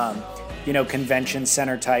other convention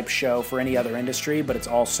center type show for any other industry, but it's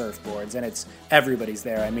all surfboards, and it's everybody's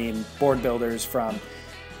there. I mean, board builders from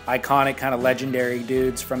iconic kind of legendary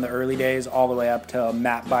dudes from the early days all the way up to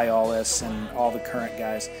Matt Biolis and all the current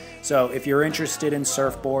guys. So if you're interested in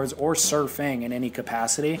surfboards or surfing in any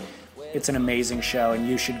capacity, it's an amazing show, and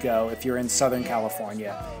you should go if you're in Southern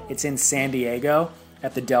California. It's in San Diego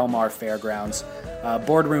at the Del Mar Fairgrounds.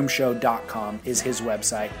 Boardroomshow.com is his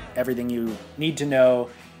website. Everything you need to know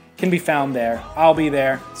can be found there. I'll be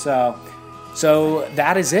there. So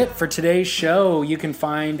that is it for today's show. You can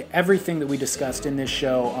find everything that we discussed in this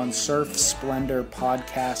show on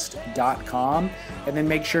surfsplendorpodcast.com. And then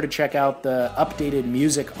make sure to check out the updated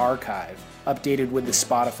music archive, updated with the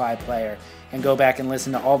Spotify player, and go back and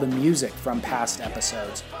listen to all the music from past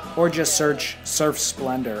episodes. Or just search Surf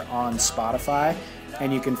Splendor on Spotify,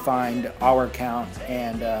 and you can find our account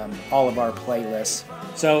and all of our playlists.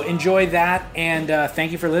 So enjoy that, and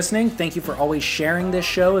thank you for listening. Thank you for always sharing this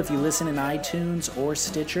show. If you listen in iTunes or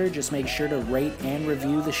Stitcher, just make sure to rate and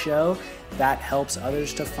review the show. That helps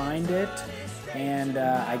others to find it. And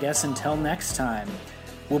I guess until next time,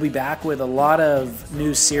 we'll be back with a lot of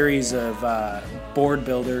new series of board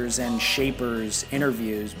builders and shapers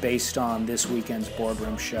interviews based on this weekend's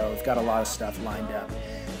Boardroom Show. We've got a lot of stuff lined up,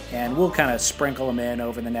 and we'll kind of sprinkle them in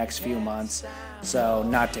over the next few months, so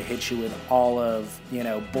not to hit you with all of,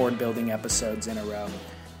 board building episodes in a row.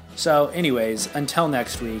 So anyways, until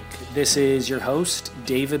next week, this is your host,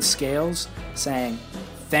 David Scales, saying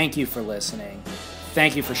thank you for listening.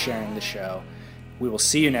 Thank you for sharing the show. We will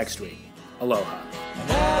see you next week.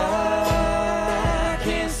 Aloha.